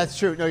 Or yeah, that's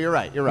true. No, you're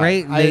right. You're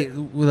right. right.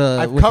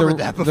 I've covered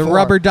that before. The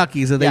rubber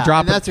duckies that they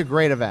drop. And that's a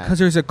great event because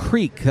there's a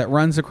creek that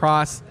runs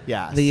across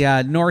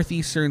the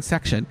northeastern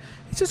section.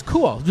 It's just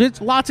cool. It's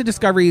lots of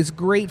discoveries.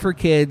 Great for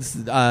kids.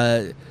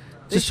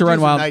 Just to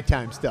run wild.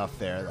 Nighttime stuff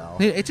there, though.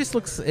 It just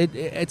looks.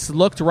 It's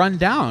looked run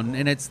down,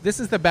 and this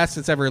is the best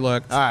it's ever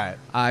looked. All right.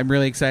 I'm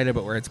really excited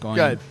about where it's going.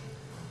 Good.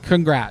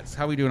 Congrats.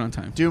 How are we doing on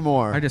time? Do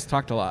more. I just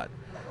talked a lot.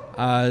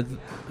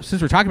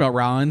 Since we're talking about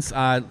Rollins,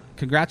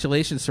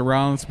 congratulations to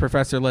Rollins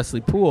Professor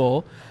Leslie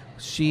Poole.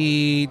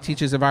 She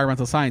teaches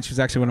environmental science. She's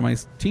actually one of my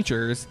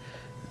teachers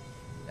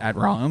at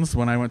Rollins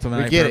when I went to the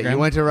night program. You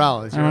went to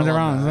Rollins. I went to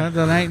Rollins.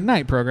 The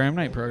night program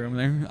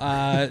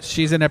there.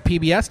 She's in a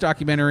PBS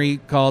documentary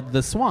called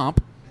The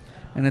Swamp,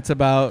 and it's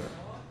about,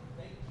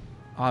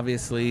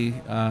 obviously,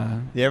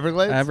 the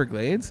Everglades?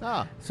 Everglades.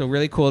 Ah. So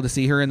really cool to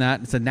see her in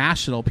that. It's a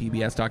national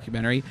PBS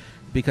documentary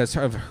because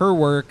of her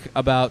work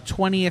about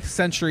 20th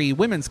century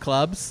women's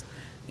clubs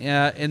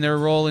in their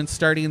role in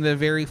starting the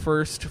very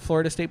first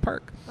Florida State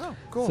Park. Oh,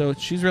 cool. So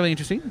she's really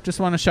interesting.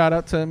 Just want to shout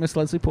out to Miss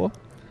Leslie Poole.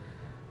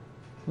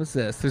 What's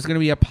this? There's going to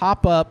be a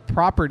pop-up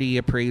property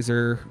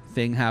appraiser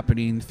thing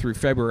happening through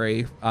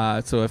February.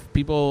 So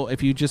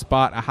if you just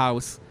bought a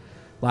house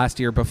last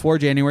year before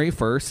January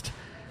 1st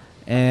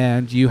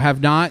and you have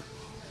not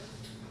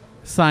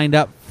signed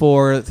up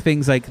for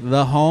things like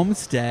the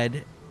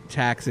homestead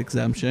tax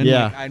exemption.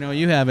 Yeah. Like I know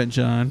you haven't,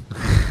 John.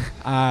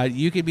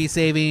 You could be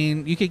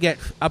saving, you could get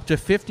up to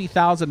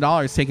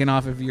 $50,000 taken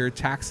off of your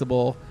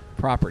taxable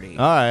property.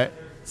 All right.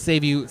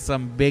 Save you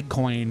some big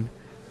coin.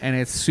 And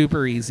it's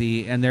super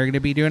easy, and they're going to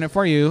be doing it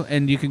for you.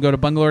 And you can go to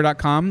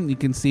bungalow.com. You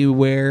can see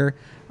where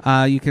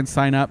you can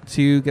sign up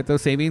to get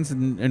those savings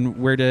and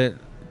where to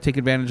take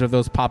advantage of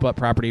those pop-up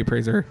property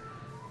appraiser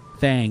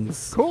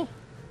things. Cool.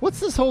 What's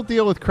this whole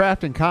deal with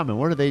Craft and Common?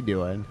 What are they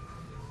doing?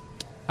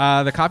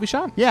 The coffee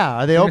shop? Yeah.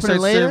 Are they They're open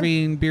start later?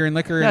 Serving beer and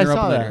liquor, Yeah, and I they're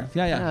saw open that.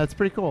 later. Yeah. That's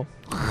pretty cool.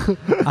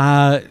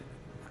 I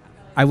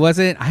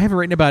haven't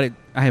written about it.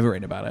 I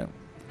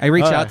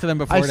reached out to them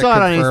before to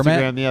saw it confirm on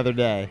Instagram the other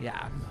day.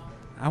 Yeah.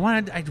 I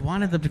wanted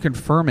them to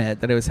confirm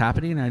that it was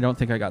happening, and I don't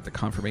think I got the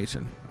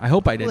confirmation. I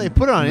hope I didn't. Well, they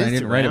put it on I Instagram.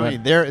 didn't write about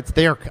it. It's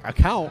their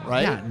account,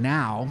 right? Yeah,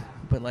 now.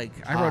 But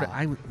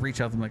I reached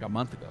out to them like a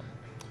month ago.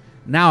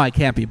 Now I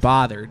can't be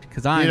bothered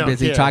because I'm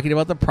busy care. talking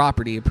about the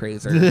property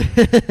appraiser. No,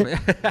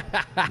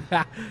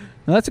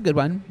 that's a good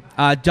one.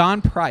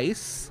 Don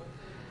Price,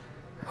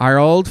 our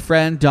old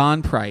friend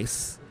Don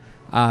Price,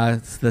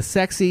 the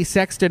sexy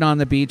sexton on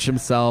the beach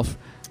himself.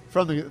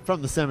 From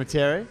the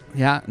cemetery.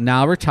 Yeah,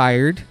 now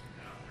retired.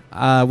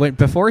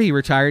 Before he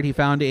retired, he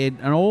found an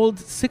old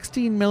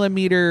 16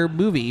 millimeter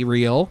movie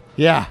reel.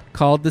 Yeah.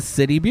 Called The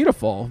City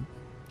Beautiful,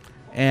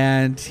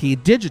 and he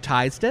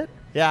digitized it.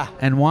 Yeah.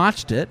 And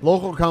watched it.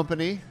 Local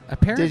company.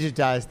 Apparently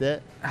digitized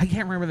it. I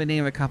can't remember the name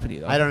of the company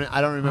though. I don't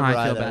remember I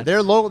feel either. bad.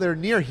 They're local. They're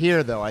near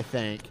here though. I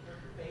think.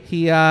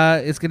 He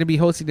is going to be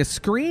hosting a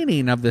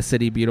screening of The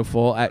City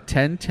Beautiful at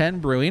 1010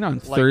 Brewing on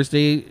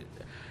Thursday.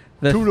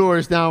 2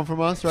 doors down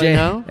from us right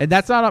now. And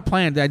that's not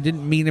planned. I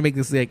didn't mean to make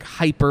this like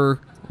hyper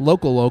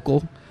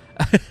local.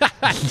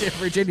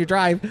 Virginia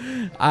Drive.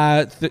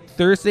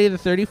 Thursday the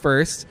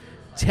 31st,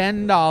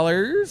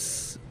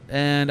 $10,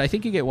 and I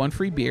think you get one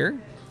free beer.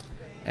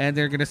 And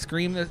they're going to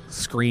screen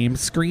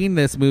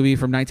this movie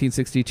from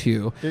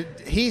 1962.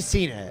 He's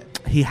seen it.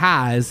 He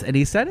has, and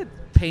he said it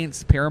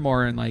paints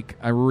Paramore in like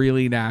a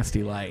really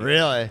nasty light.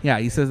 Really? Yeah,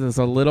 he says it's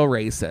a little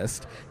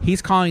racist.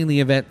 He's calling the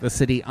event The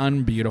City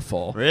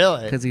Unbeautiful.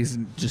 Really? Because he's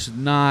just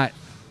not.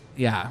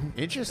 Yeah.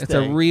 Interesting. It's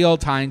a real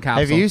time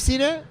capsule. Have you seen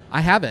it?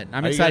 I haven't.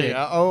 I'm excited.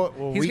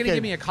 He's going to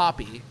give me a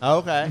copy.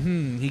 Okay.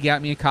 He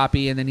got me a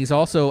copy, and then he's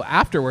also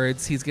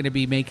afterwards he's going to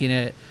be making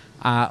it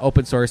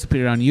open source to put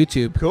it on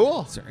YouTube.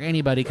 Cool. So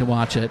anybody can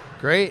watch it.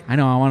 Great. I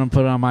know. I want to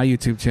put it on my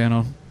YouTube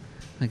channel.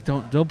 Like,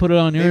 don't put it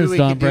on yours,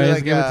 Don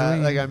Bryce.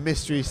 Like a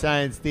Mystery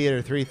Science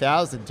Theater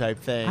 3000 type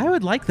thing. I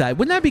would like that.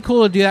 Wouldn't that be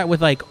cool to do that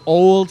with like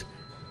old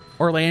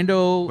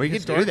Orlando? We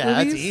could do historic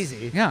that. movies? That's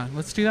easy. Yeah,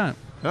 let's do that.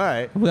 All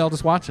right. We all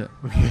just watch it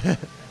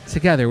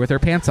together with our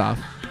pants off.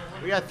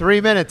 We got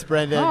 3 minutes,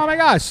 Brendan. Oh my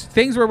gosh!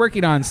 Things we're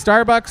working on.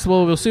 Starbucks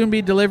will soon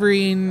be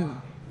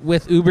delivering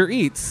with Uber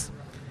Eats.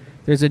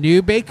 There's a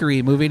new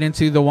bakery moving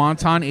into the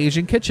Wonton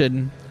Asian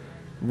Kitchen.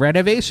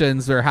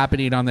 Renovations are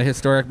happening on the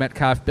historic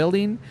Metcalf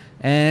building,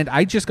 and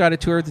I just got a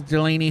tour of the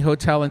Delaney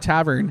Hotel and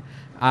Tavern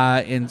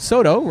in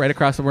Soto, right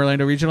across from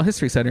Orlando Regional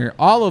History Center.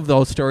 All of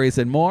those stories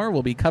and more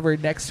will be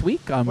covered next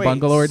week on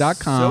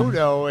bungalower.com.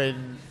 Soto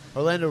and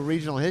Orlando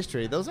Regional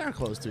History, those aren't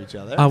close to each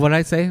other. What did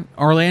I say?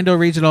 Orlando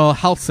Regional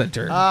Health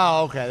Center.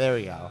 Oh, okay, there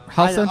we go.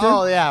 Health Center?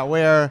 Oh, yeah,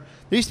 where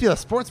there used to be a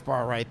sports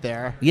bar right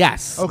there.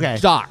 Yes. Okay.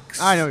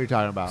 Docks. I know what you're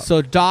talking about.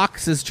 So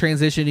Docks is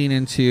transitioning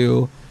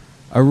into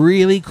a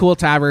really cool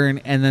tavern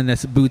and then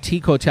this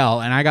boutique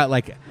hotel. And I got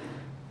like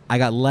I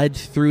got led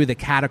through the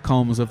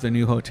catacombs of the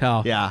new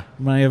hotel. Yeah.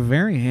 By a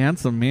very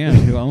handsome man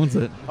who owns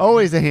it.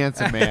 Always a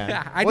handsome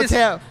man.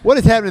 What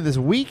is happening this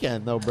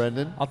weekend, though,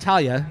 Brendan? I'll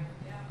tell you.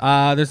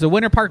 There's a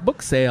Winter Park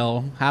book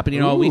sale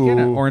happening all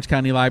weekend at Ooh. Orange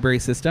County Library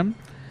System.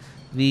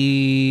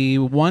 The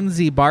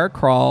onesie bar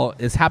crawl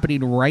is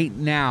happening right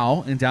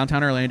now in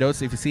downtown Orlando.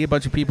 So if you see a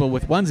bunch of people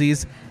with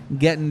onesies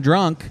getting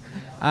drunk,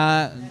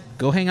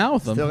 go hang out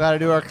with them. Still got to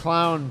do our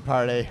clown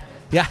party.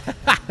 Yeah.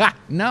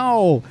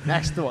 No.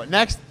 Next one.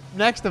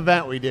 Next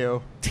event we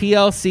do.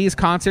 TLC's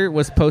concert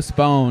was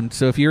postponed.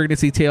 So if you're going to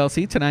see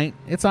TLC tonight,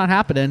 it's not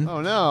happening.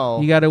 Oh, no.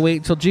 You got to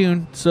wait till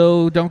June.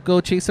 So don't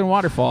go chasing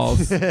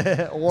waterfalls. Or Is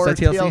that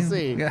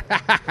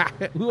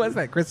TLC. Who was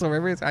that? Crystal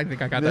Rivers? I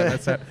think I got that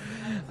messed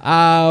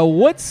up.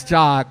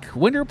 Woodstock.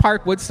 Winter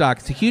Park Woodstock.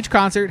 It's a huge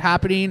concert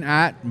happening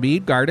at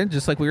Mead Garden,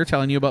 just like we were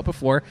telling you about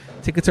before.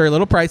 Tickets are a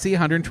little pricey,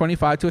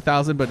 $125 to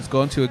 $1,000, but it's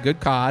going to a good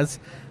cause.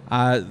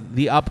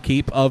 The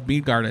upkeep of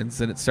Mead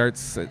Gardens, and it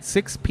starts at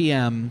 6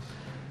 p.m.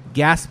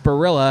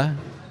 Gasparilla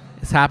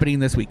is happening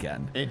this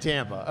weekend. In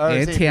Tampa. Or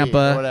In St.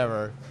 Tampa. Pete,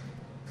 whatever.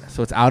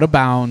 So it's out of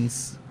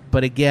bounds.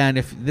 But again,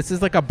 if this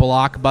is like a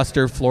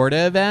blockbuster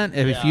Florida event,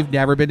 if you've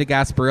never been to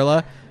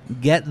Gasparilla,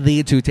 get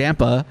thee to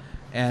Tampa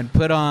and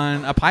put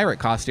on a pirate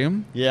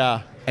costume.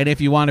 Yeah. And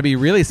if you want to be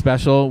really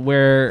special,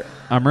 wear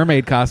a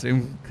mermaid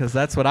costume, because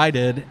that's what I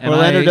did. And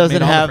Orlando I doesn't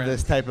made all the have friends.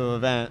 this type of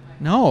event.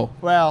 No.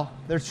 Well,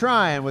 they're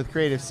trying with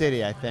Creative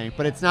City, I think,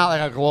 but it's not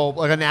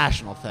like a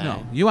national thing.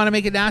 No. You want to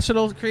make it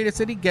national, Creative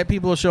City? Get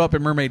people to show up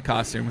in mermaid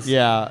costumes.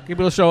 Yeah. Get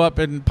people to show up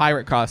in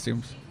pirate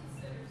costumes.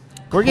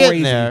 We're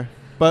getting Crazy. there,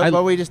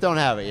 but we just don't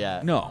have it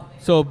yet. No.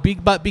 So be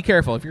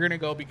careful. If you're going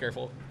to go, be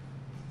careful.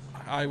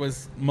 I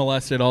was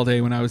molested all day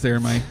when I was there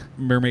in my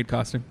mermaid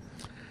costume.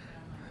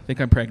 I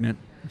think I'm pregnant.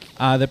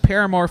 The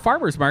Paramore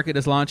Farmers Market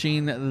is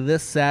launching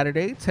this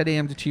Saturday, 10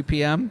 a.m. to 2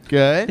 p.m.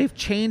 Good. They've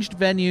changed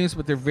venues,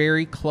 but they're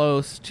very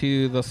close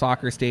to the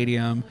soccer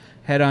stadium.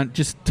 Head on,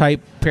 just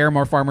type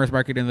Paramore Farmers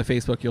Market in the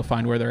Facebook. You'll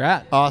find where they're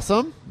at.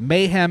 Awesome.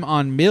 Mayhem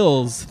on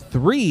Mills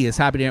 3 is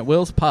happening at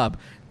Will's Pub.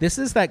 This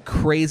is that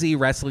crazy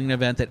wrestling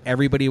event that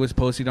everybody was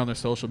posting on their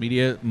social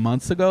media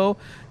months ago.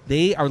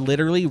 They are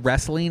literally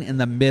wrestling in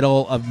the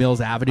middle of Mills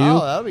Avenue. Oh,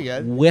 that'll be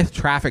good. With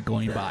traffic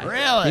going by.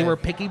 Really? They were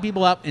picking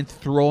people up and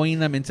throwing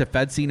them into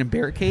fencing and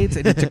barricades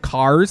and into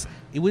cars.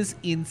 It was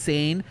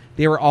insane.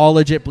 They were all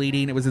legit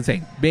bleeding. It was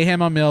insane.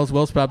 Mayhem on Mills,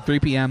 Will's Pub, 3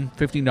 p.m.,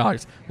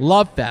 $15.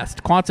 Love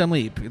Fest, Quantum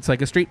Leap. It's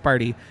like a street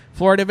party.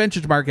 Florida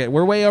Vintage Market.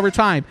 We're way over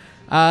time.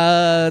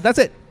 That's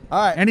it. All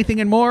right. Anything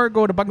and more,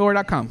 go to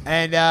bungalore.com.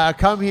 And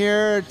come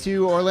here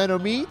to Orlando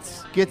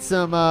Meats, get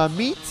some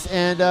meats,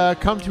 and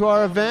come to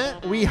our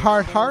event, We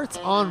Heart Hearts,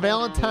 on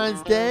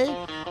Valentine's Day.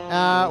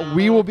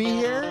 We will be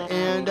here,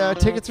 and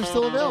tickets are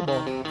still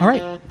available. All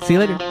right. See you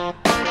later.